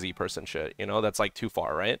 that's crazy person shit, you know? That's like too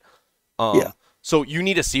far, right? Yeah. So you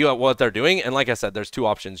need to see what they're doing, and like I said, there's two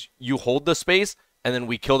options. You hold the space, and then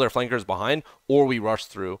we kill their flankers behind, or we rush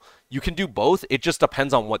through. You can do both. It just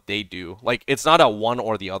depends on what they do. Like, it's not a one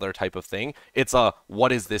or the other type of thing. It's a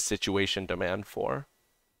what is this situation demand for?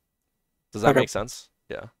 Does that make sense?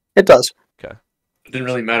 Yeah. It does. Okay. It didn't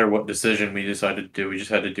really matter what decision we decided to do. We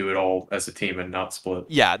just had to do it all as a team and not split.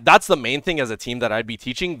 Yeah, that's the main thing as a team that I'd be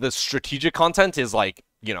teaching. The strategic content is like,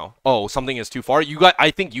 you know, oh, something is too far.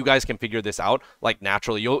 I think you guys can figure this out like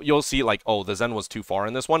naturally. You'll see like, oh, the Zen was too far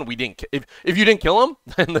in this one. We didn't. If you didn't kill him,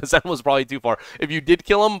 then the Zen was probably too far. If you did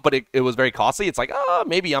kill him, but it was very costly, it's like,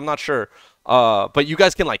 maybe, I'm not sure. But you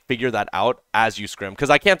guys can like figure that out as you scrim,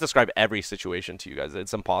 because I can't describe every situation to you guys.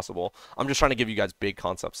 It's impossible. I'm just trying to give you guys big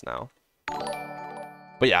concepts now.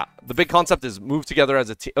 But yeah, the big concept is move together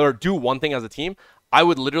as a team, or do one thing as a team. I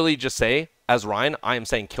would literally just say, as Ryan, I am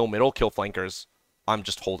saying kill middle, kill flankers. I'm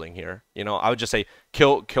just holding here. You know, I would just say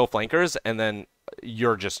kill flankers, and then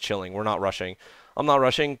you're just chilling. We're not rushing. I'm not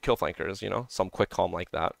rushing, kill flankers, you know, some quick calm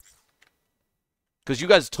like that. Because you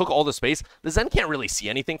guys took all the space. The Zen can't really see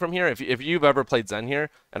anything from here. If you've ever played Zen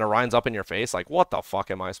here, and Orion's up in your face, like, what the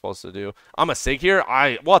fuck am I supposed to do? I'm a Sig here,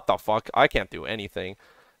 what the fuck? I can't do anything.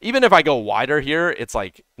 Even if I go wider here, it's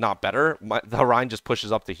like not better. The Orion just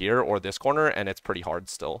pushes up to here or this corner, and it's pretty hard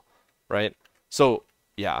still, right? So,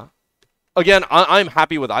 yeah. Again, I'm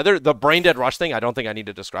happy with either. The brain dead rush thing, I don't think I need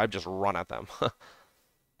to describe. Just run at them.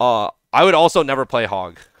 I would also never play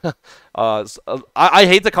Hog. I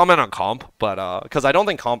hate to comment on comp, but because I don't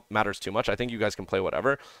think comp matters too much. I think you guys can play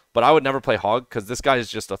whatever. But I would never play Hog because this guy is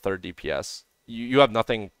just a third DPS. You have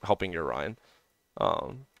nothing helping your Ryan.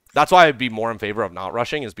 That's why I'd be more in favor of not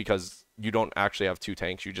rushing, is because you don't actually have 2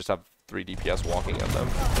 tanks. You just have 3 DPS walking at them,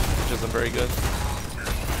 which isn't very good.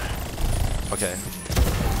 Okay.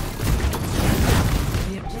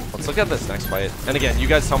 Let's look at this next fight. And again, you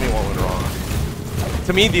guys tell me what went wrong.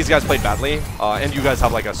 To me, these guys played badly, and you guys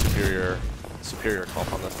have like a superior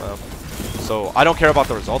comp on this map. So I don't care about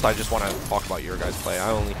the result. I just want to talk about your guys' play.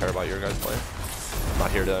 I only care about your guys' play. I'm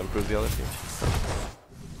not here to improve the other team.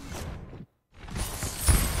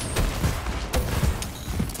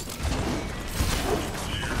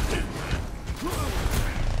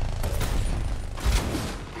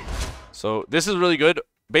 So this is really good.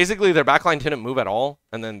 Basically, their backline didn't move at all,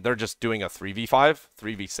 and then they're just doing a 3v5,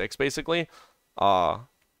 3v6 basically.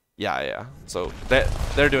 Yeah. So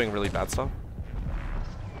they're doing really bad stuff.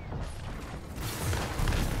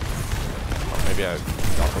 Oh, maybe I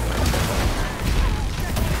got them there.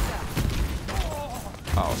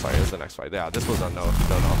 Oh, sorry, it was the next fight. Yeah, this was a no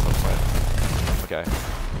nonsense fight. Okay.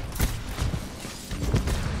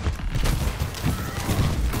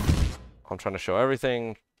 I'm trying to show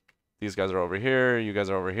everything. These guys are over here. You guys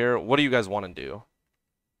are over here. What do you guys want to do?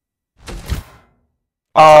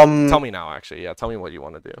 Tell me now, actually. Yeah, tell me what you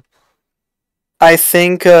want to do. I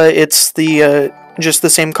think it's the just the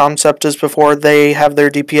same concept as before. They have their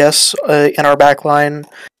DPS in our backline.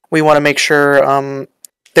 We want to make sure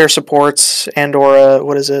their supports and or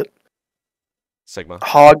what is it? Sigma.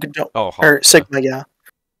 Hog. Hog. Or Sigma, yeah.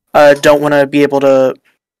 Don't want to be able to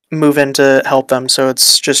move in to help them, so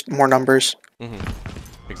it's just more numbers.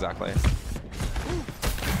 Exactly.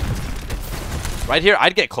 Right here,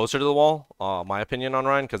 I'd get closer to the wall, my opinion on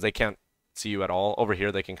Ryan, because they can't see you at all. Over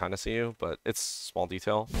here, they can kind of see you, but it's small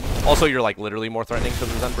detail. Also, you're like literally more threatening to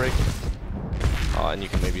the Zen break. And you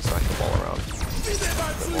can maybe smack the ball around a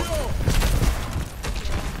bit more.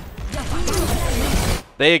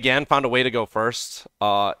 They, again, found a way to go first.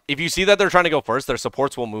 If you see that they're trying to go first, their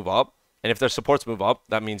supports will move up. And if their supports move up,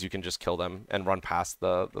 that means you can just kill them and run past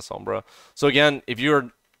the Sombra. So again, if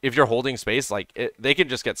you're holding space, like they could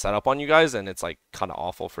just get set up on you guys, and it's like kind of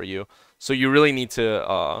awful for you. So you really need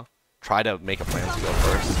to try to make a plan to go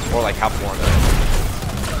first, or like have Florida.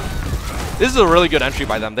 This is a really good entry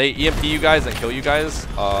by them. They EMP you guys and kill you guys.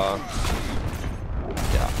 Yeah.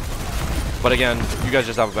 But again, you guys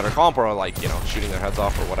just have a better comp, or like, you know, shooting their heads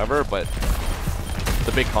off or whatever. But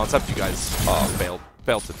the big concept you guys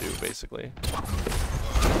failed to do, basically.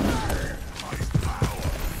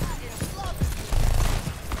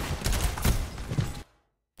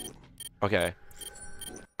 Okay.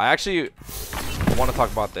 I actually want to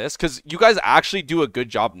talk about this because you guys actually do a good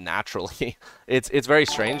job naturally. It's very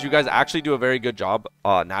strange. You guys actually do a very good job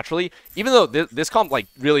naturally, even though this comp, like,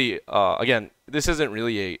 really again, this isn't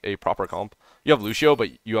really a proper comp. You have Lucio, but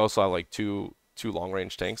you also have like two long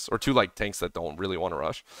range tanks, or two like tanks that don't really want to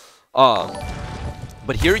rush.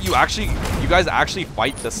 But here you guys actually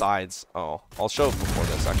fight the sides. Oh, I'll show before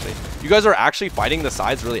this actually. You guys are actually fighting the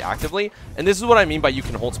sides really actively, and this is what I mean by you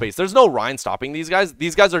can hold space. There's no Ryan stopping these guys.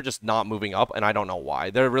 These guys are just not moving up, and I don't know why.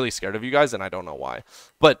 They're really scared of you guys, and I don't know why.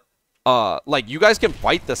 But like, you guys can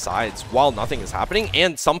fight the sides while nothing is happening,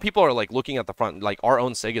 and some people are like looking at the front. Like, our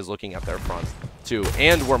own Sig is looking at their front too,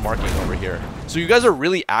 and we're marking over here. So you guys are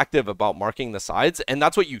really active about marking the sides, and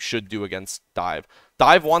that's what you should do against Dive.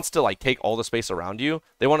 Dive wants to like take all the space around you.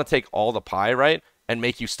 They want to take all the pie, right, and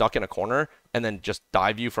make you stuck in a corner and then just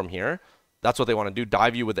dive you from here. That's what they want to do,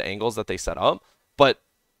 dive you with the angles that they set up. But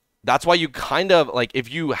that's why you kind of, like,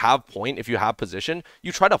 if you have point, if you have position,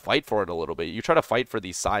 you try to fight for it a little bit. You try to fight for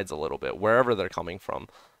these sides a little bit, wherever they're coming from.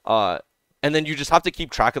 And then you just have to keep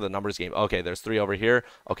track of the numbers game. Okay, there's 3 over here.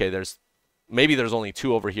 Okay, maybe there's only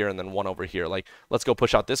 2 over here and then 1 over here. Like, let's go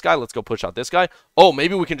push out this guy. Let's go push out this guy. Oh,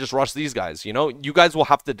 maybe we can just rush these guys. You know, you guys will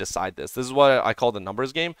have to decide this. This is what I call the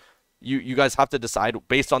numbers game. You guys have to decide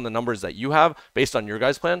based on the numbers that you have, based on your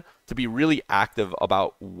guys' plan, to be really active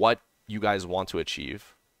about what you guys want to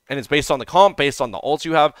achieve. And it's based on the comp, based on the ults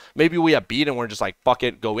you have. Maybe we have beat and we're just like, fuck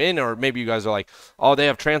it, go in. Or maybe you guys are like, oh, they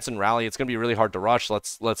have trance and rally. It's going to be really hard to rush.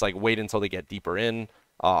 Let's like wait until they get deeper in.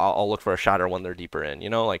 I'll look for a shatter when they're deeper in. You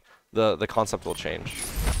know, like the concept will change.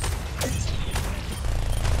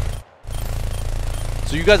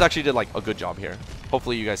 So you guys actually did like a good job here.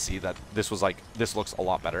 Hopefully you guys see that this looks a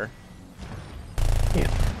lot better. Yeah.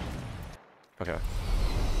 Okay.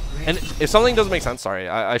 And if something doesn't make sense, sorry,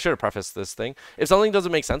 I should have prefaced this thing. If something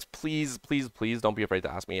doesn't make sense, please, please, please don't be afraid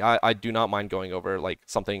to ask me. I do not mind going over like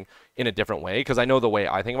something in a different way, because I know the way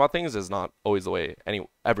I think about things is not always the way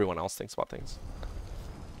everyone else thinks about things.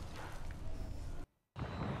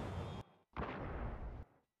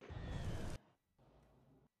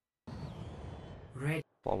 Right.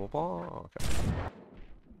 Blah blah blah.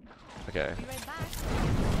 Okay. Okay.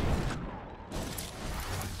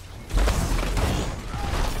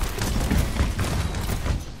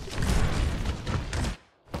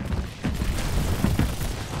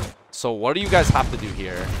 So what do you guys have to do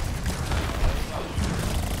here?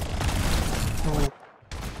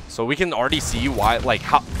 So we can already see why, like,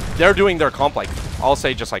 how they're doing their comp, like, I'll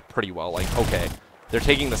say just like pretty well. Like, okay, they're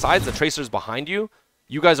taking the sides, the Tracer's behind you.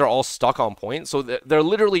 You guys are all stuck on point, so they're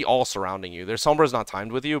literally all surrounding you. Their Sombra's not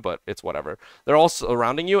timed with you, but it's whatever. They're all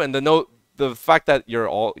surrounding you, and the fact that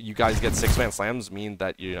you guys get 6-man slams mean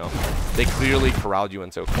that, you know, they clearly corralled you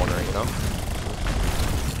into a corner, you know?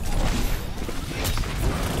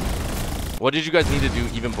 What did you guys need to do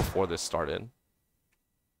even before this started?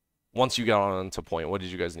 Once you got on to point, what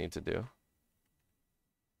did you guys need to do?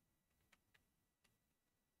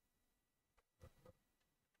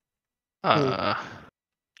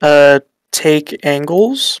 Take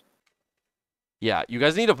angles. Yeah, you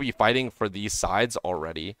guys need to be fighting for these sides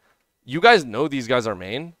already. You guys know these guys are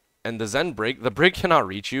main, and the brig cannot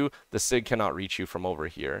reach you, the Sig cannot reach you from over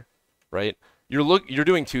here, right? You're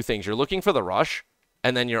doing two things. You're looking for the rush,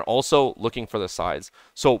 and then you're also looking for the sides.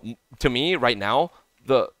 So to me right now,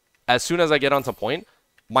 as soon as I get onto point,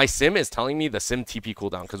 my sim is telling me the sim TP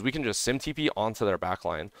cooldown, because we can just sim TP onto their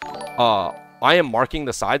backline. I am marking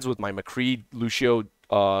the sides with my McCree, Lucio,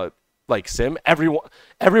 like sim.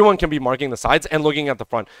 Everyone can be marking the sides and looking at the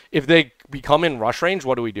front. If they become in rush range,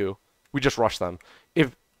 what do? We just rush them.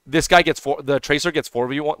 If this guy the Tracer gets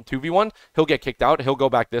 4v1, 2v1, he'll get kicked out. He'll go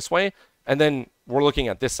back this way, and then we're looking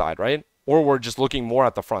at this side, right? Or we're just looking more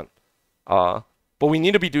at the front. But we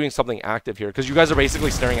need to be doing something active here, because you guys are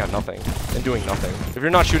basically staring at nothing and doing nothing. If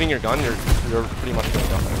you're not shooting your gun, you're pretty much doing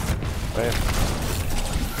nothing,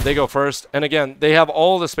 right? They go first, and again, they have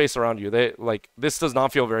all the space around you. This does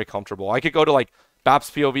not feel very comfortable. I could go to like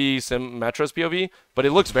BAP's POV, Symmetra's POV, but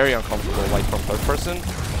it looks very uncomfortable, like from third person.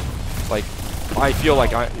 Like, I feel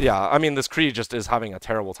like I mean, this Kree just is having a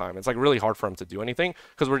terrible time. It's like really hard for him to do anything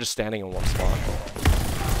because we're just standing in one spot.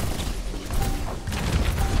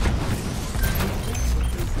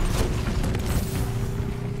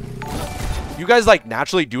 You guys like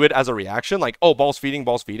naturally do it as a reaction, like, oh, ball's feeding.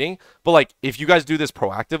 But like, if you guys do this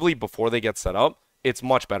proactively before they get set up, it's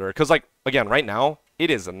much better. Because like, again, right now,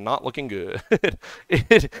 it is not looking good.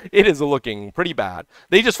 it is looking pretty bad.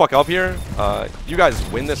 They just fuck up here. You guys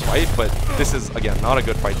win this fight, but this is, again, not a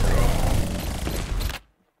good fight for me.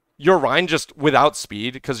 Your Rhine just without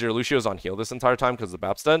speed, because your Lucio's on heal this entire time because the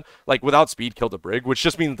Bap's dead, like without speed killed the Brig, which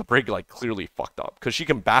just means the Brig like clearly fucked up because she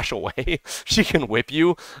can bash away, she can whip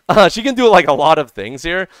you, she can do like a lot of things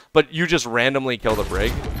here, but you just randomly kill the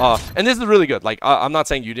Brig. And this is really good. Like I'm not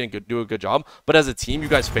saying you didn't do a good job, but as a team you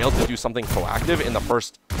guys failed to do something proactive in the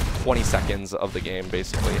first 20 seconds of the game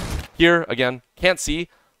basically. Here again, can't see.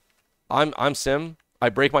 I'm Sim. I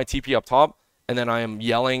break my TP up top. And then I am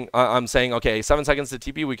yelling, I'm saying, okay, 7 seconds to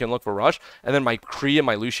TP, we can look for rush. And then my Kree and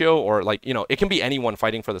my Lucio, or like, you know, it can be anyone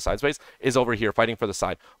fighting for the side space, is over here fighting for the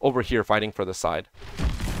side. Over here fighting for the side.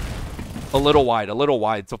 A little wide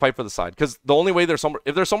to fight for the side. Because the only way if their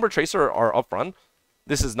Sombra Tracer are up front,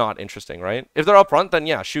 this is not interesting, right? If they're up front, then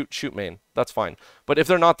yeah, shoot main. That's fine. But if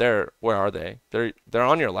they're not there, where are they? They're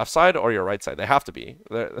on your left side or your right side. They have to be.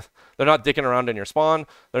 They're not dicking around in your spawn.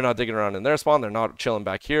 They're not dicking around in their spawn. They're not chilling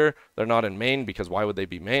back here. They're not in main because why would they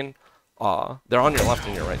be main? They're on your left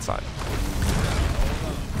and your right side.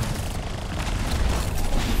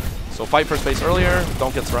 So fight for space earlier.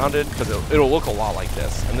 Don't get surrounded because it'll look a lot like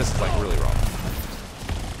this. And this is like really rough.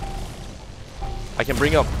 I can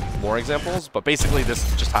bring up more examples, but basically this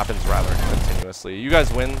just happens rather continuously. You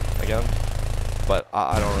guys win again, but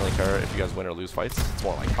I don't really care if you guys win or lose fights. It's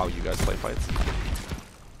more like how you guys play fights.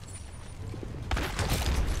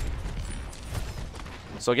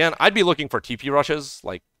 So again, I'd be looking for TP rushes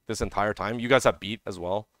like this entire time. You guys have beat as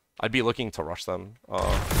well. I'd be looking to rush them.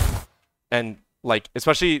 And like,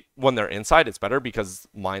 especially when they're inside, it's better because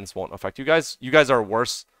mines won't affect you guys. You guys are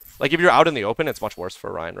worse. Like if you're out in the open, it's much worse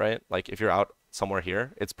for Ryan, right? Like if you're out somewhere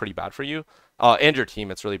here, it's pretty bad for you. And your team,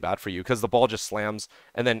 it's really bad for you because the ball just slams.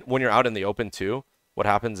 And then when you're out in the open too, what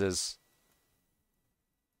happens is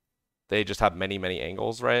they just have many, many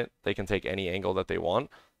angles, right? They can take any angle that they want.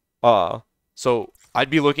 So I'd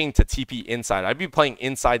be looking to TP inside. I'd be playing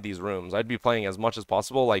inside these rooms. I'd be playing as much as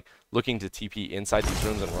possible, like looking to TP inside these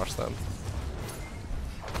rooms and rush them.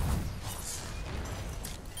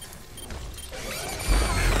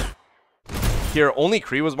 Here, only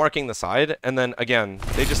Kree was marking the side, and then again,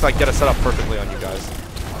 they just like get a setup perfectly on you guys.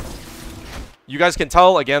 You guys can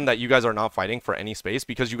tell again that you guys are not fighting for any space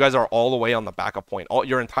because you guys are all the way on the backup point.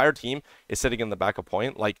 Your entire team is sitting in the backup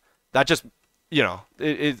point. Like that just, you know,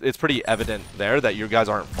 it's pretty evident there that you guys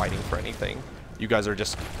aren't fighting for anything. You guys are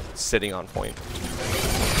just sitting on point.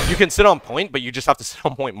 You can sit on point, but you just have to sit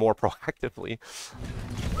on point more proactively.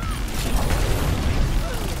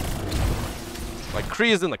 Like, Kree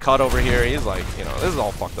is in the cut over here. He's like, you know, this is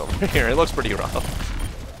all fucked over here. It looks pretty rough.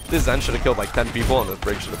 This Zen should have killed like 10 people, and this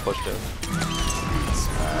Brig should have pushed in.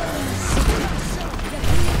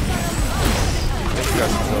 You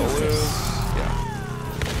guys still lose. Yeah.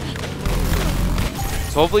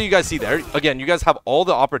 So hopefully you guys see there. Again, you guys have all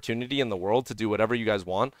the opportunity in the world to do whatever you guys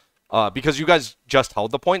want. Because you guys just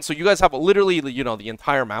held the point, so you guys have literally, you know, the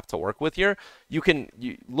entire map to work with here. You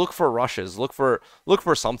look for rushes, look for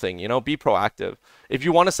something, you know, be proactive. If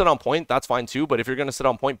you want to sit on point, that's fine too, but if you're going to sit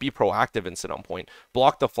on point, be proactive and sit on point.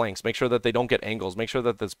 Block the flanks, make sure that they don't get angles, make sure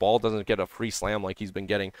that this ball doesn't get a free slam like he's been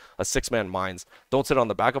getting a 6-man mines. Don't sit on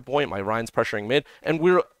the backup point, my Ryan's pressuring mid, and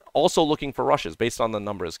we're also looking for rushes based on the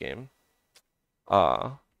numbers game.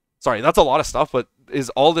 Sorry, that's a lot of stuff, but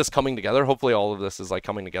is all this coming together? Hopefully all of this is like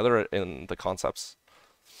coming together in the concepts.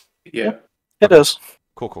 Yeah. It is.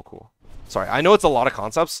 Cool. Sorry, I know it's a lot of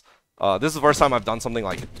concepts. This is the first time I've done something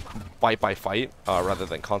like fight by fight rather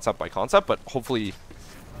than concept by concept, but hopefully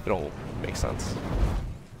it'll make sense.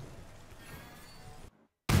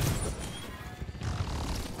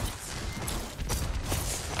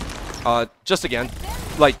 Just again,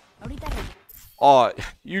 like,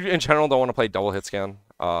 you in general don't want to play double hit scan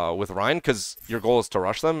with Ryan because your goal is to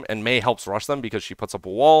rush them, and Mei helps rush them because she puts up a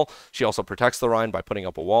wall. She also protects the Ryan by putting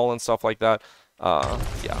up a wall and stuff like that.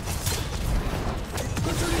 Yeah.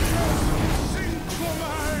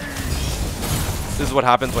 This is what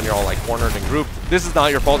happens when you're all like cornered and grouped. This is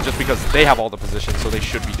not your fault just because they have all the positions, so they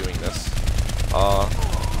should be doing this.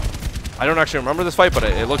 I don't actually remember this fight, but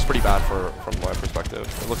it looks pretty bad from my perspective.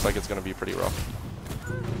 It looks like it's going to be pretty rough.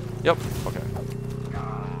 Yep, okay.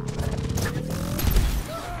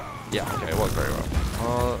 Yeah, okay, it was very rough.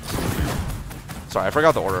 Sorry, I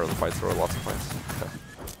forgot the order of the fights. There were lots of fights.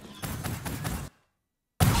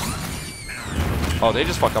 Oh, they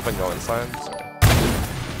just fuck up and go inside? Sorry.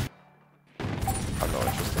 I have no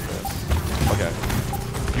interest in this. Okay.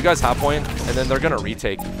 You guys have point, and then they're gonna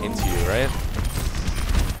retake into you, right?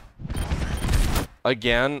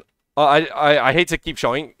 Again, I hate to keep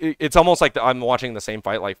showing. It's almost like I'm watching the same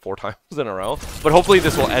fight like 4 times in a row. But hopefully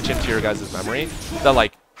this will etch into your guys' memory that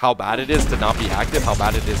like how bad it is to not be active, how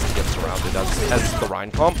bad it is to get surrounded as the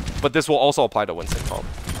Rhine comp. But this will also apply to Winston comp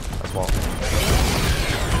as well.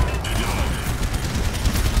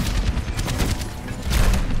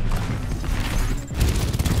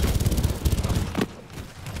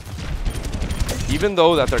 Even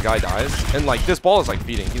though that their guy dies, and like this ball is like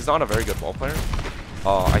feeding, he's not a very good ball player.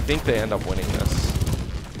 I think they end up winning this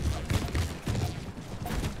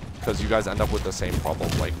because you guys end up with the same problem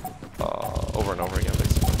like over and over again,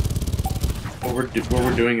 basically. What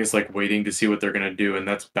we're doing is like waiting to see what they're gonna do, and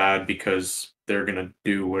that's bad because they're gonna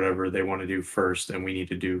do whatever they want to do first, and we need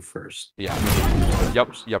to do first. Yeah.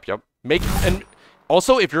 Yep. And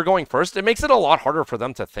also, if you're going first, it makes it a lot harder for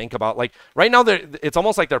them to think about. Like right now, it's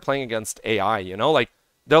almost like they're playing against AI. You know, like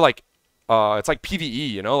they're like. It's like PvE,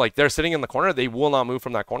 you know, like they're sitting in the corner, they will not move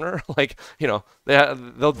from that corner. Like, you know,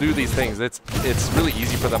 they'll do these things. It's really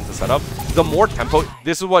easy for them to set up. The more tempo,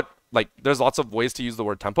 this is what, like, there's lots of ways to use the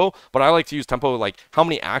word tempo, but I like to use tempo, like, how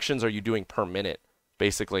many actions are you doing per minute,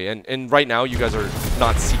 basically. And right now, you guys are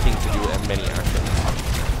not seeking to do many actions.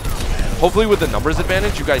 Hopefully, with the numbers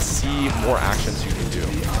advantage, you guys see more actions you can do.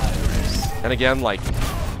 And again, like,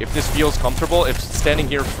 if this feels comfortable, if standing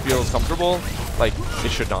here feels comfortable, like, it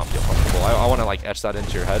should not feel comfortable. I want to, like, etch that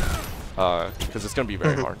into your head, because it's going to be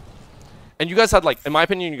very hard. And you guys had, like, in my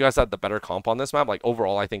opinion, you guys had the better comp on this map. Like,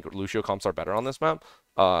 overall, I think Lucio comps are better on this map,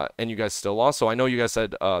 and you guys still lost. So I know you guys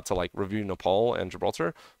said to, like, review Nepal and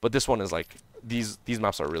Gibraltar, but this one is, like, these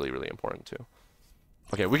maps are really, really important, too.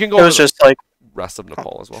 Okay, we can go over the like rest of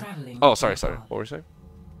Nepal as well. Oh, sorry. What were you saying?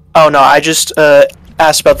 Oh, no, I just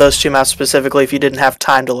asked about those 2 maps specifically if you didn't have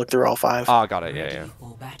time to look through all 5. Ah, got it. Yeah.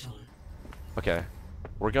 Okay.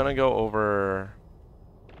 We're gonna go over...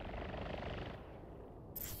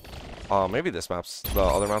 maybe the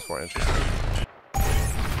other map's more interesting.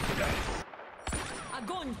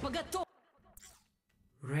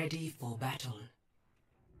 Ready for battle.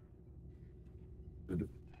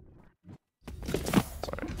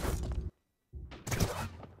 Sorry.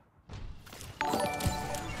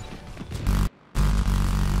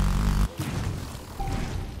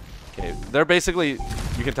 Okay, they're basically,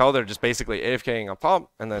 you can tell they're just basically AFKing up top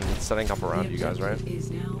and then setting up around you guys, right?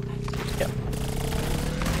 Yeah.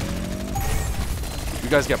 You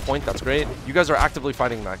guys get point, that's great. You guys are actively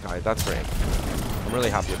fighting that guy, that's great. I'm really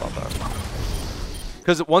happy about that.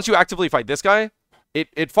 Because once you actively fight this guy,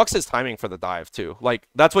 it fucks his timing for the dive too. Like,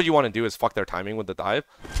 that's what you want to do is fuck their timing with the dive.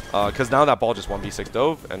 Because now that ball just 1v6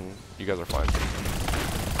 dove and you guys are fine.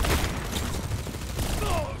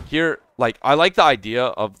 Here, like, I like the idea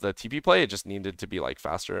of the TP play. It just needed to be, like,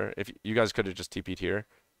 faster. If you guys could have just TP'd here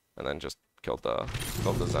and then just killed the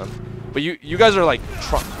Zen. But you guys are, like,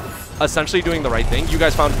 essentially doing the right thing. You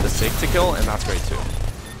guys found the Sig to kill, and that's great, too.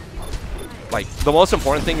 Like, the most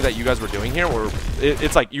important thing that you guys were doing here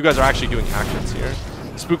it's like you guys are actually doing actions here.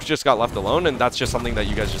 Spook just got left alone, and that's just something that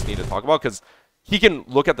you guys just need to talk about, because he can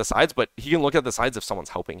look at the sides, but he can look at the sides if someone's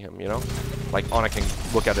helping him, you know? Like, Ana can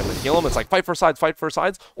look at him and heal him. It's like, fight for sides,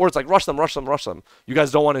 or it's like, rush them. You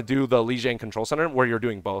guys don't want to do the Lijiang control center where you're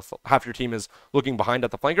doing both. Half your team is looking behind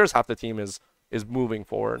at the flankers, half the team is moving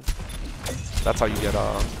forward. That's how you get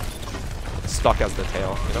stuck as the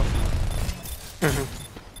tail, you know?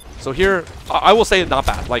 So here, I will say not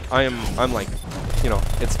bad. Like, I'm like, you know,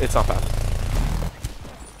 it's not bad.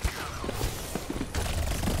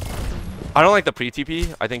 I don't like the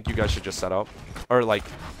pre-TP. I think you guys should just set up. Or, like,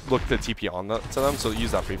 look the TP on to them, so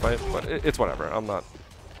use that pre-fight. But it's whatever. I'm not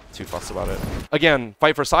too fussed about it. Again,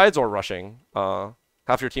 fight for sides or rushing.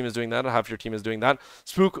 Half your team is doing that, half your team is doing that.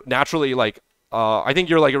 Spook, naturally, like, I think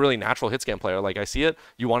you're, like, a really natural hit scan player. Like, I see it.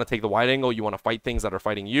 You want to take the wide angle. You want to fight things that are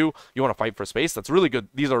fighting you. You want to fight for space. That's really good.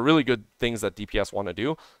 These are really good things that DPS want to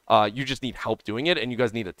do. You just need help doing it, and you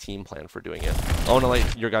guys need a team plan for doing it. I want to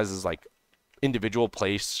let your guys' like, individual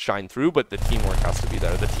play shine through, but the teamwork has to be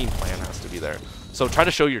there. The team plan has to be there. So try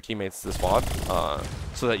to show your teammates this VOD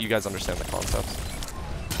so that you guys understand the concepts.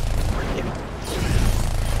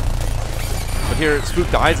 But here,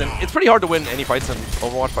 Spook dies, and it's pretty hard to win any fights in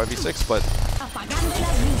Overwatch 5v6, but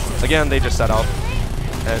again, they just set up,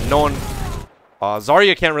 and no one...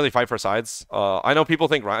 Zarya can't really fight for sides. I know people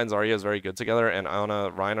think Ryan and Zarya is very good together, and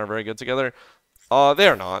Ana, Ryan are very good together. They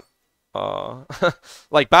are not.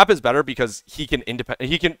 like Bap is better because he can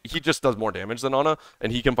he just does more damage than Ana,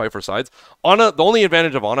 and he can fight for sides. Ana, the only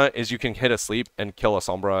advantage of Ana is you can hit a sleep and kill a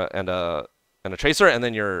Sombra and a Tracer, and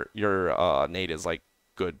then your nade is like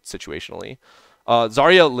good situationally.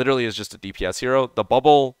 Zarya literally is just a DPS hero. The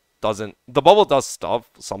bubble does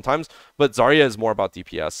stuff sometimes, but Zarya is more about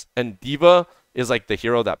DPS, and D.Va is like the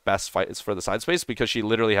hero that best fights for the side space because she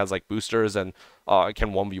literally has like boosters and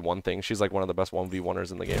can 1v1 things. She's like one of the best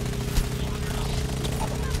 1v1ers in the game.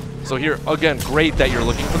 So here, again, great that you're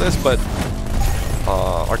looking for this, but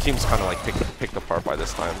our team's kind of like picked apart by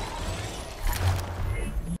this time.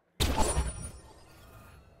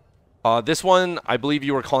 This one, I believe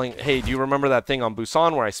you were calling, hey, do you remember that thing on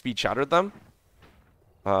Busan where I speed shattered them?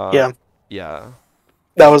 Yeah. Yeah.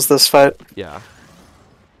 That was this fight. Yeah.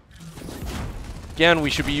 Again, we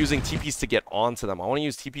should be using TPs to get onto them. I want to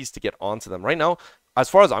use TPs to get onto them. Right now, as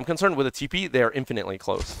far as I'm concerned, with a TP, they are infinitely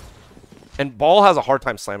close. And Ball has a hard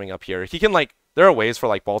time slamming up here. He can, like, there are ways for,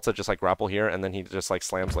 like, Ball to just, like, grapple here, and then he just, like,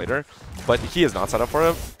 slams later. But he is not set up for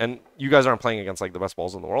it. And you guys aren't playing against, like, the best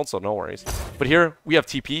balls in the world, so no worries. But here, we have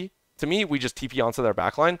TP. To me, we just TP onto their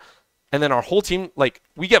backline. And then our whole team, like,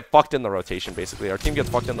 we get fucked in the rotation, basically. Our team gets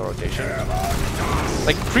fucked in the rotation.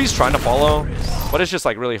 Like, Kree's trying to follow, but it's just,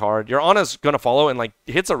 like, really hard. Your Ana's gonna follow and, like,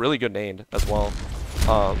 hits a really good nade as well.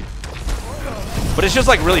 But it's just,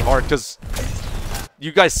 like, really hard because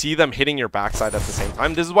you guys see them hitting your backside at the same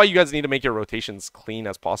time. This is why you guys need to make your rotations clean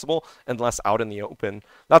as possible and less out in the open.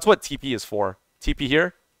 That's what TP is for. TP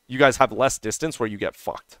here, you guys have less distance where you get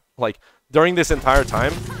fucked. Like, during this entire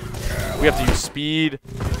time, we have to use speed.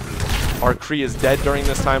 Our Kree is dead during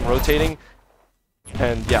this time, rotating.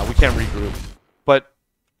 And yeah, we can't regroup. But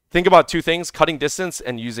think about two things, cutting distance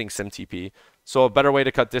and using Sim TP. So a better way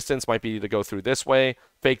to cut distance might be to go through this way,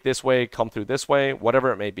 fake this way, come through this way,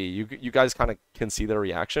 whatever it may be. You guys kind of can see their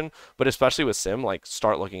reaction. But especially with Sim, like,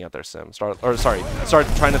 start looking at their Sim. Start trying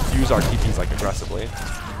to use our TPs, like, aggressively.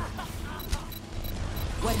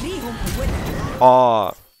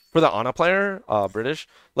 For the Ana player, British,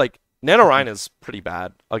 like, NaNoRain is pretty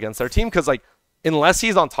bad against their team because, like, unless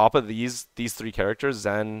he's on top of these three characters,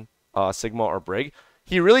 Zen, Sigma, or Brig,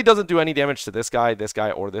 he really doesn't do any damage to this guy,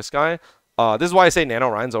 or this guy. This is why I say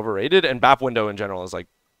NaNoRain's overrated, and BAP window in general is, like,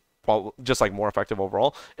 just, like, more effective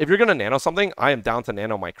overall. If you're gonna nano something, I am down to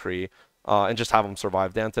nano my Kree and just have him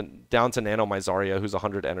survive. Down to nano my Zarya, who's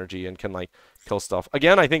 100 energy and can, like, kill stuff.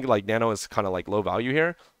 Again, I think, like, nano is kind of, like, low value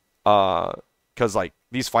here because, like,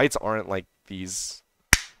 these fights aren't like these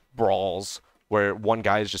brawls where one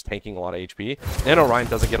guy is just tanking a lot of HP. NaNoRain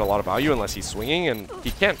doesn't get a lot of value unless he's swinging, and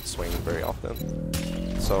he can't swing very often.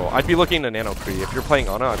 So I'd be looking to nano Kree. If you're playing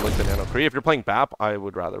Ana, I'd look to nano Kree. If you're playing BAP, I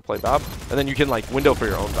would rather play BAP. And then you can, like, window for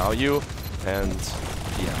your own value, and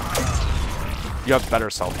yeah, you have better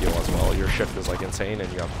self heal as well. Your shift is, like, insane,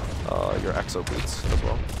 and you have your exo boots as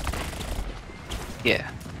well. Yeah.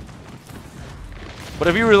 But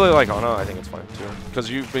if you really like Ana, I think it's fine too, because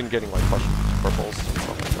you've been getting, like, push purples and stuff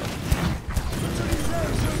like that.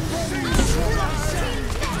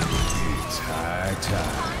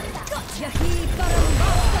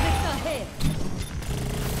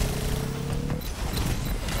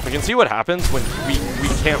 We can see what happens when we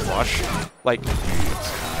can't rush. Like,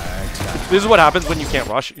 this is what happens when you can't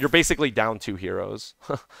rush. You're basically down 2 heroes.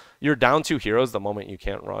 You're down 2 heroes the moment you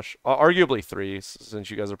can't rush. Arguably 3, since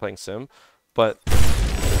you guys are playing Sim. But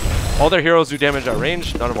all their heroes do damage at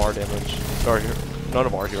range. None of our heroes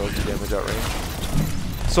do damage at range.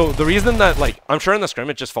 So the reason that, like, I'm sure in the scrim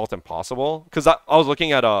it just felt impossible, because I was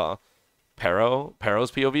looking at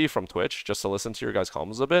Paro's POV from Twitch just to listen to your guys'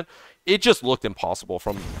 combos a bit. It just looked impossible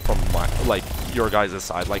from my, like, your guys'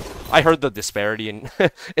 side. Like, I heard the disparity in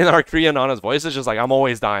in our Kree and Ana's voice. It's just like, I'm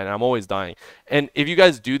always dying, I'm always dying. And if you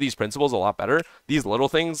guys do these principles a lot better, these little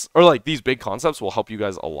things, or, like, these big concepts will help you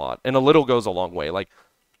guys a lot. And a little goes a long way. Like,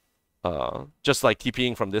 just, like,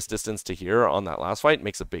 TPing from this distance to here on that last fight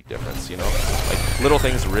makes a big difference, you know? Like, little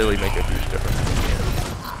things really make a huge difference.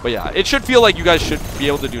 But yeah, it should feel like you guys should be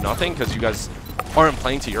able to do nothing because you guys aren't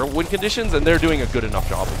playing to your win conditions, and they're doing a good enough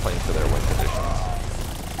job of playing to their win conditions.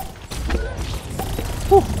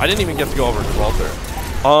 Whew, I didn't even get to go over Gibraltar.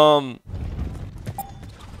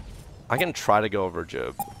 I can try to go over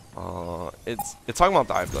Jib. It's talking about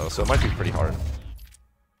dive though, so it might be pretty hard.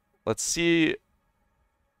 Let's see.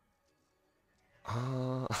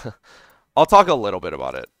 I'll talk a little bit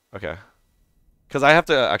about it. Okay. Because I have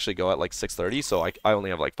to actually go at, like, 6:30, so I only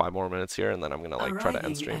have, like, 5 more minutes here, and then I'm gonna, like, try to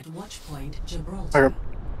end stream. Okay.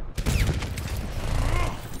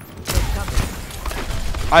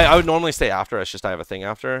 I would normally stay after. It's just I have a thing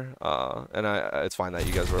after, and it's fine that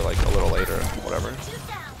you guys were, like, a little late or whatever. Okay. I would normally stay after.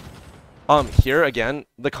 It's just I have a thing after, and it's fine that you guys were, like, a little late or whatever. Here again,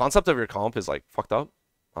 the concept of your comp is like fucked up.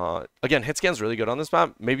 Again, hit scan's really good on this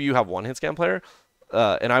map. Maybe you have one hit scan player,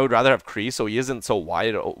 and I would rather have Kree so he isn't so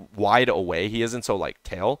wide away. He isn't so like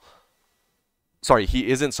tail. Sorry, he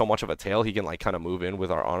isn't so much of a tail. He can like kind of move in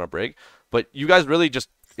with our on a brig. But you guys really just,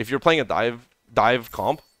 if you're playing a dive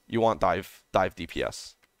comp, you want dive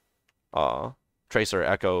DPS. Tracer,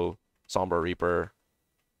 Echo, Sombra, Reaper,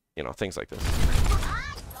 you know, things like this.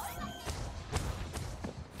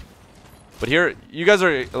 But here, you guys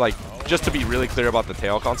are like, just to be really clear about the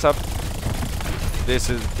tail concept,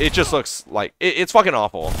 it just looks like, it's fucking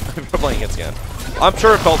awful if you're playing hit scan. I'm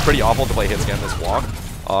sure it felt pretty awful to play hit scan this walk,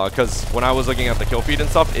 because when I was looking at the kill feed and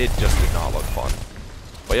stuff, it just did not look fun.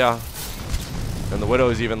 But yeah, and the Widow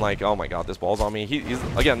is even like, oh my god, this ball's on me. He's,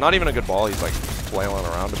 again, not even a good ball, he's like flailing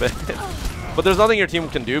around a bit. But there's nothing your team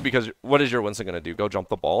can do, because what is your Winston going to do? Go jump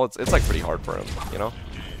the ball? It's like pretty hard for him, you know?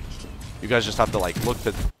 You guys just have to like look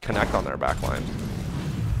to connect on their backline.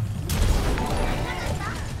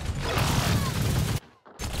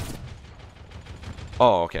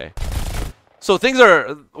 Oh, okay. So things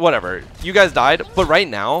are whatever. You guys died, but right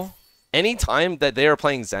now, anytime that they are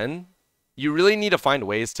playing Zen, you really need to find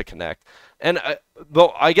ways to connect. And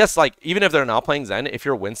though I guess like even if they're not playing Zen, if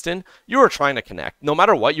you're Winston, you are trying to connect. No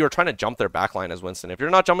matter what, you are trying to jump their backline as Winston. If you're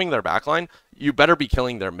not jumping their backline, you better be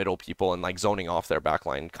killing their middle people and like zoning off their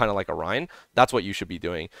backline, kind of like a Ryan. That's what you should be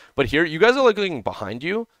doing. But here, you guys are looking behind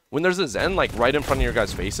you when there's a Zen like right in front of your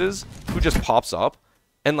guys' faces who just pops up,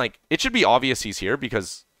 and like it should be obvious he's here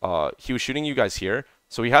because he was shooting you guys here,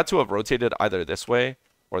 so he had to have rotated either this way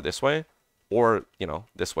or this way. Or, you know,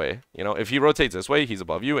 this way. You know, if he rotates this way, he's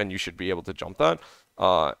above you, and you should be able to jump that.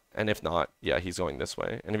 And if not, yeah, he's going this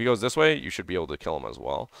way. And if he goes this way, you should be able to kill him as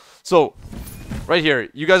well. So, right here,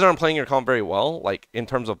 you guys aren't playing your comp very well, like, in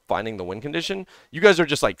terms of finding the win condition. You guys are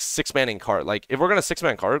just, like, six-manning cart. Like, if we're going to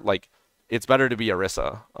six-man cart, like, it's better to be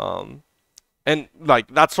Orisa. And,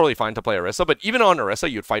 like, that's totally fine to play Orisa, but even on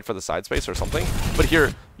Orisa, you'd fight for the side space or something. But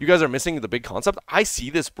here, you guys are missing the big concept. I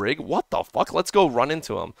see this brig. What the fuck? Let's go run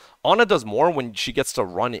into him. Ana does more when she gets to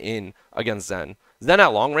run in against Zen. Zen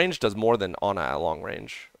at long range does more than Ana at long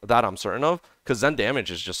range. That I'm certain of, because Zen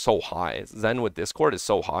damage is just so high. Zen with Discord is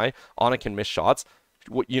so high. Ana can miss shots.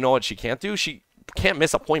 You know what she can't do? She can't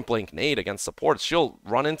miss a point-blank nade against supports. She'll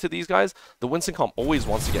run into these guys. The Winston comp always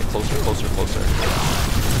wants to get closer, closer, closer.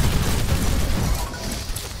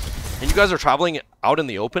 And you guys are traveling out in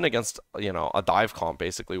the open against, you know, a dive comp,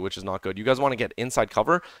 basically, which is not good. You guys want to get inside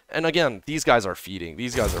cover. And again, these guys are feeding.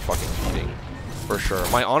 These guys are fucking feeding, for sure.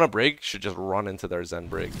 My Ana brig should just run into their Zen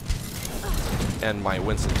brig. And my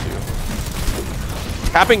Winston, too.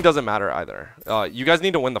 Capping doesn't matter either. You guys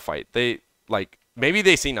need to win the fight. They, like, maybe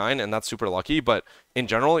they C9, and that's super lucky. But in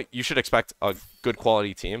general, you should expect a good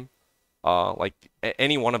quality team. Like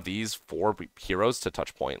any one of these 4 heroes to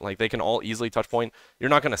touch point. Like they can all easily touch point.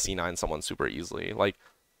 You're not gonna C9 someone super easily. Like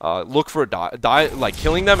look for a die. Like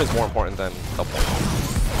killing them is more important than the point.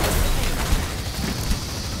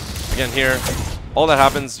 Again here, all that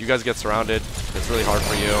happens, you guys get surrounded. It's really hard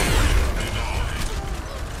for you.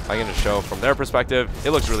 I can just show from their perspective.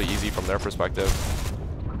 It looks really easy from their perspective.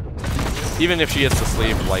 Even if she hits the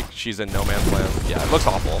sleep, like she's in no man's land. Yeah, it looks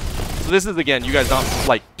awful. So this is, again, you guys not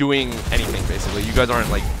like doing anything basically. You guys aren't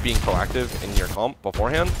like being proactive in your comp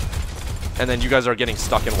beforehand. And then you guys are getting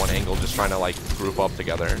stuck in one angle just trying to like group up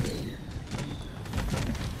together.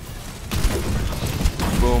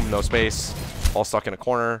 Boom, no space. All stuck in a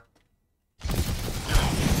corner. He's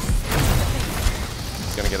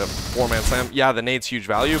gonna get a 4-man slam. Yeah, the nade's huge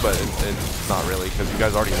value, but it's not really because you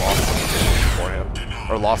guys already lost beforehand.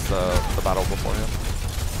 Or lost the battle beforehand.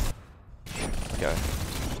 Okay.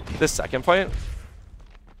 This second fight.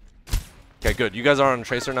 Okay, good. You guys are on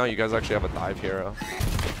Tracer now. You guys actually have a dive hero.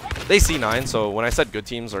 They C9, so when I said good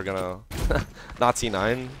teams are gonna not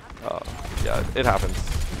C9, yeah, it happens.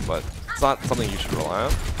 But it's not something you should rely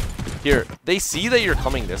on. Here, they see that you're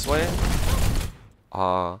coming this way.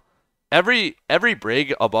 Every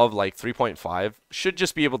brig above like 3.5 should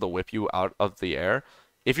just be able to whip you out of the air.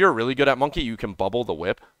 If you're really good at Monkey, you can bubble the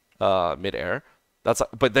whip mid-air.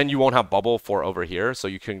 But then you won't have bubble for over here, so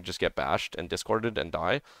you can just get bashed and discorded and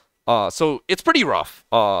die. So it's pretty rough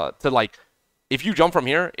to like, if you jump from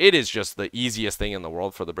here, it is just the easiest thing in the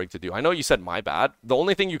world for the brig to do. I know you said my bad. The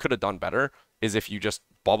only thing you could have done better is if you just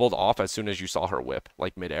bubbled off as soon as you saw her whip,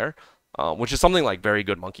 like mid-air, which is something like very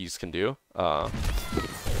good monkeys can do.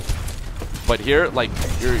 But here, like,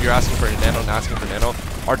 you're asking for a nano and asking for nano.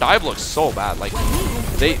 Our dive looks so bad. Like,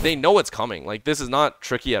 they know it's coming. Like, this is not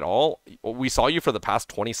tricky at all. We saw you for the past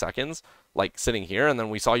 20 seconds, like, sitting here, and then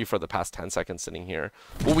we saw you for the past 10 seconds sitting here.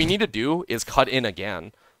 What we need to do is cut in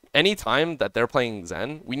again. anytime that they're playing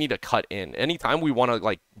Zen, we need to cut in. Anytime we want to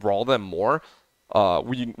like brawl them more,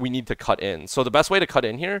 we need to cut in. So the best way to cut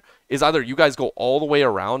in here is either you guys go all the way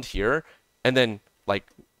around here and then like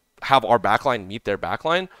have our backline meet their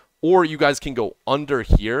backline, or you guys can go under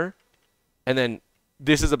here, and then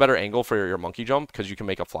this is a better angle for your monkey jump because you can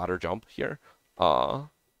make a flatter jump here.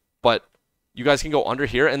 But you guys can go under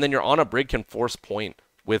here, and then your on a brig can force point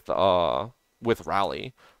with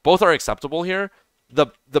rally. Both are acceptable here.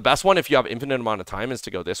 The best one, if you have infinite amount of time, is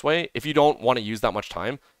to go this way. If you don't want to use that much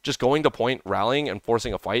time, just going to point, rallying, and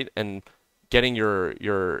forcing a fight, and getting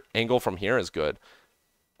your angle from here is good.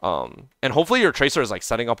 And hopefully your tracer is like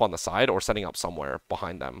setting up on the side or setting up somewhere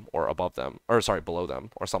behind them or above them, or sorry, below them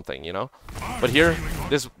or something, you know? But here,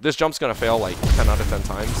 this jump's gonna fail like 10 out of 10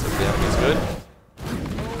 times if the enemy is good.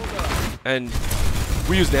 And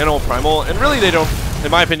we use Nano and Primal, and really they don't,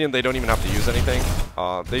 in my opinion, they don't even have to use anything.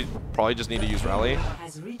 They probably just need to use Rally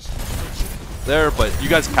there, but you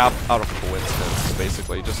guys cap out of coincidence,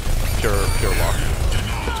 basically, just pure luck.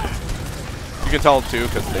 You can tell too,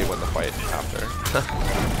 because they win the fight after.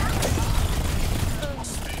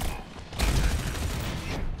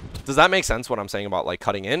 Does that make sense what I'm saying about like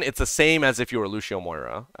cutting in? It's the same as if you were Lucio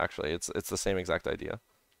Moira, actually. It's the same exact idea.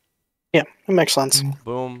 Yeah, it makes sense.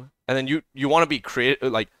 Boom. And then you want to be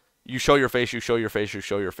creative, like you show your face, you show your face, you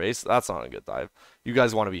show your face. That's not a good dive. You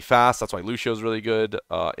guys want to be fast. That's why Lucio's really good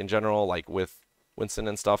in general, like with Winston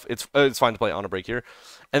and stuff. It's fine to play on a break here.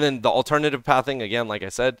 And then the alternative pathing, again, like I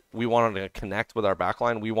said, we want to connect with our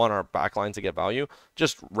backline. We want our backline to get value.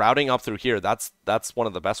 Just routing up through here, that's one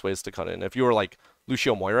of the best ways to cut in. If you were like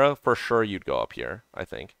Lucio Moira, for sure you'd go up here, I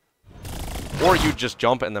think. Or you'd just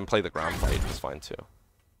jump and then play the ground fight. It's fine too.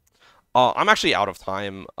 I'm actually out of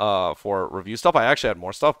time for review stuff. I actually had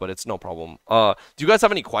more stuff, but it's no problem. Do you guys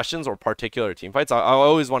have any questions or particular team fights? I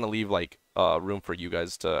always want to leave like room for you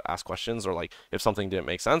guys to ask questions, or like if something didn't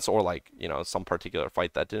make sense, or like, you know, some particular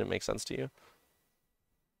fight that didn't make sense to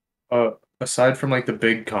you. Aside from like the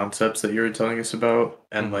big concepts that you were telling us about,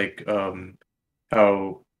 and like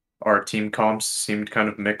how our team comps seemed kind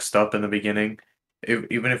of mixed up in the beginning,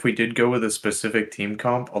 even if we did go with a specific team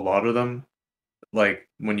comp, a lot of them, like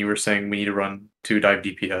when you were saying we need to run 2 dive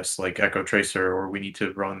DPS like Echo Tracer, or we need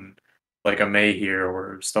to run like a Mei here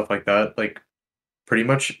or stuff like that, like pretty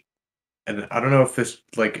much. And I don't know if this,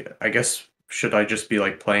 like, I guess should I just be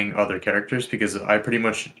like playing other characters, because I pretty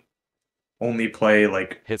much only play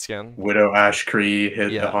like Hit scan, Widow, Ash, Kree,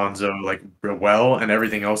 Hanzo like well, and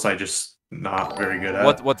everything else I just not very good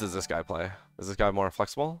at. What does this guy play? Is this guy more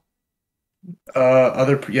flexible?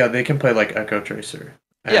 Yeah, they can play like Echo Tracer.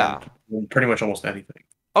 Yeah, pretty much almost anything.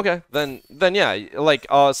 Okay, then yeah, like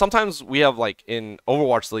sometimes we have like in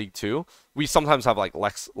Overwatch League 2, we sometimes have like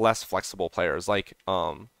less flexible players. Like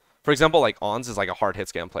for example, like Ons is like a hard hit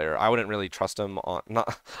scan player. I wouldn't really trust him on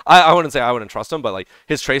I wouldn't say I wouldn't trust him, but like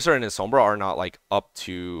his Tracer and his Sombra are not like up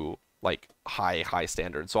to like high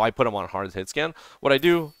standards. So I put him on hard hit scan. What I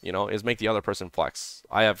do, you know, is make the other person flex.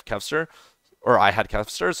 I have Kevster, or I had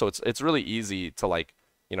Kevster, so it's really easy to like,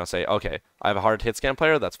 you know, say, okay, I have a hard hit scan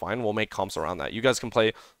player, that's fine. We'll make comps around that. You guys can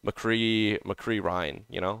play McCree, Ryan,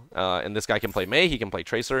 you know, and this guy can play Mei, he can play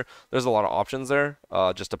Tracer. There's a lot of options there,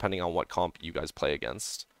 just depending on what comp you guys play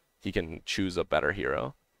against. He can choose a better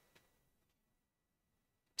hero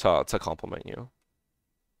to complement you.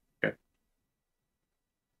 Okay.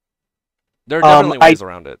 There are definitely ways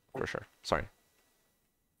around it, for sure. Sorry.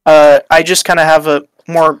 I just kind of have a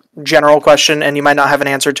more general question, and you might not have an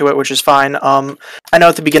answer to it, which is fine. I know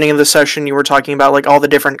at the beginning of the session you were talking about like all the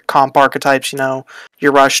different comp archetypes, you know,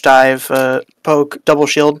 your rush, dive, poke, double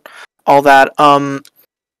shield, all that.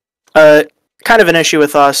 Kind of an issue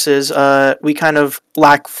with us is we kind of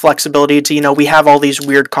lack flexibility to, you know, we have all these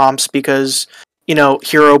weird comps because, you know,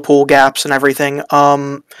 hero pool gaps and everything.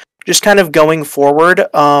 Just kind of going forward,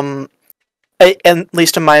 at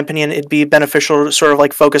least in my opinion, it'd be beneficial to sort of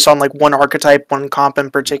like focus on like one archetype, one comp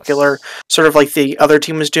in particular, sort of like the other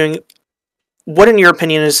team was doing. What, in your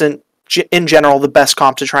opinion, is in general the best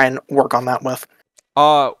comp to try and work on that with?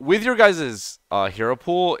 With your guys' hero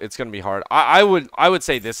pool, it's gonna be hard. I would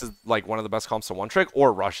say this is like one of the best comps to one trick,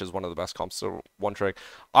 or Rush is one of the best comps to one trick.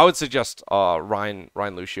 I would suggest Ryan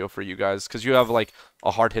Lucio for you guys, because you have like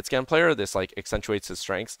a hard hit scan player. This like accentuates his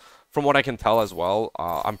strengths. From what I can tell as well,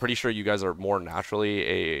 I'm pretty sure you guys are more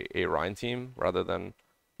naturally a Ryan team rather than,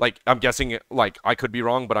 like, I'm guessing, like, I could be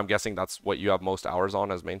wrong, but I'm guessing that's what you have most hours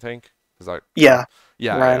on as main tank. Yeah.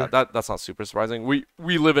 Yeah, that's not super surprising. We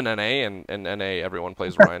live in NA, and in NA everyone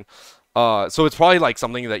plays Ryan. So it's probably like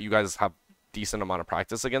something that you guys have decent amount of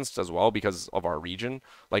practice against as well, because of our region,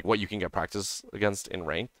 like what you can get practice against in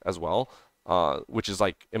ranked as well. which is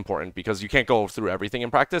like important because you can't go through everything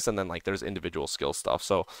in practice, and then like there's individual skill stuff.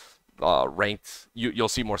 So ranked, you'll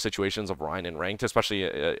see more situations of Rhine in ranked, especially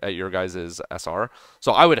at your guys' SR.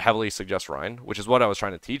 So I would heavily suggest Rhine, which is what I was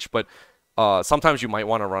trying to teach. But sometimes you might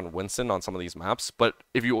want to run Winston on some of these maps. But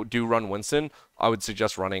if you do run Winston, I would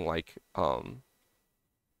suggest running like a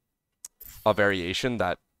variation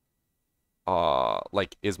that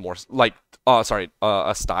like is more like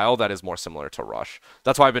a style that is more similar to Rush.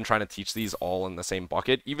 That's why I've been trying to teach these all in the same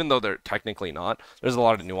bucket, even though they're technically not. There's a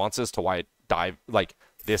lot of nuances to why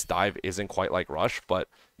this dive isn't quite like Rush, but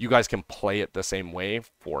you guys can play it the same way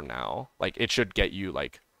for now. Like it should get you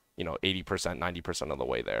like, you know, 80%, 90% of the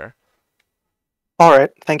way there. All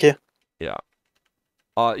right, thank you. Yeah.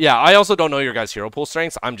 Yeah, I also don't know your guys' hero pool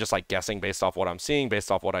strengths. I'm just like guessing based off what I'm seeing,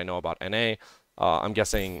 based off what I know about NA. I'm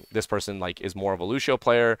guessing this person like is more of a Lucio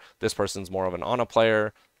player. This person's more of an Ana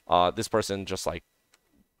player. This person just like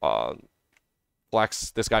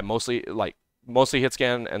flex. This guy mostly hit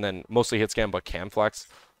scan and then mostly hit scan but can flex.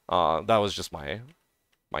 That was just my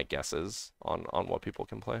guesses on what people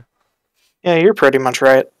can play. Yeah, you're pretty much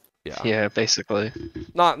right. Yeah. Yeah, basically.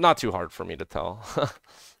 Not too hard for me to tell.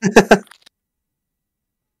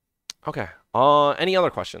 Okay. Any other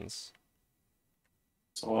questions?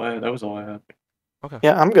 That was all I had. Okay.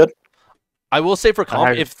 Yeah, I'm good. I will say for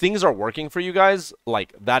comp, if things are working for you guys,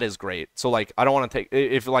 like that is great. So like I don't want to take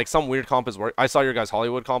if like some weird comp is work. I saw your guys'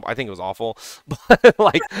 Hollywood comp. I think it was awful, but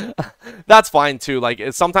like that's fine too. Like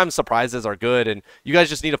sometimes surprises are good, and you guys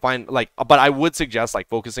just need to find like. But I would suggest like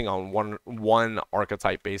focusing on one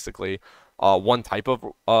archetype basically. One type of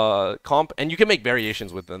comp, and you can make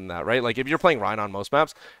variations within that, right? Like if you're playing Rhine on most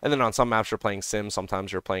maps, and then on some maps you're playing Sim,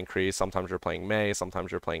 sometimes you're playing Kree, sometimes you're playing Mei,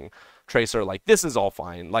 sometimes you're playing Tracer, like this is all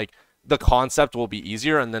fine. Like the concept will be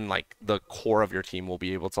easier, and then like the core of your team will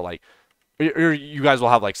be able to like, you guys will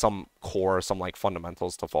have like some core, some like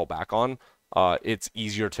fundamentals to fall back on. It's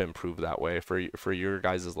easier to improve that way for your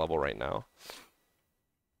guys' level right now.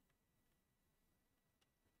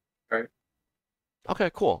 Right. Okay,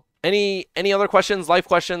 cool. Any other questions? Life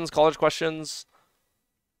questions? College questions?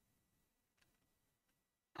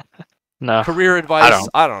 No. Career advice?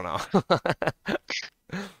 I don't know.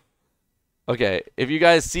 Okay, if you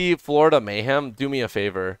guys see Florida Mayhem, do me a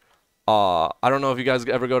favor. I don't know if you guys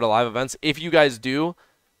ever go to live events. If you guys do,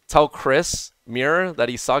 tell Chris Mirror that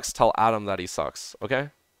he sucks. Tell Adam that he sucks.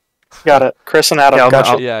 Okay? Got it. Chris and Adam,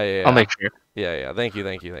 gotcha. Yeah. I'll make sure. Yeah. Thank you.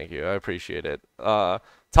 I appreciate it.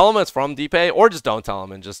 Tell them it's from dpei, or just don't tell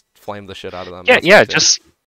them and just flame the shit out of them. Yeah, just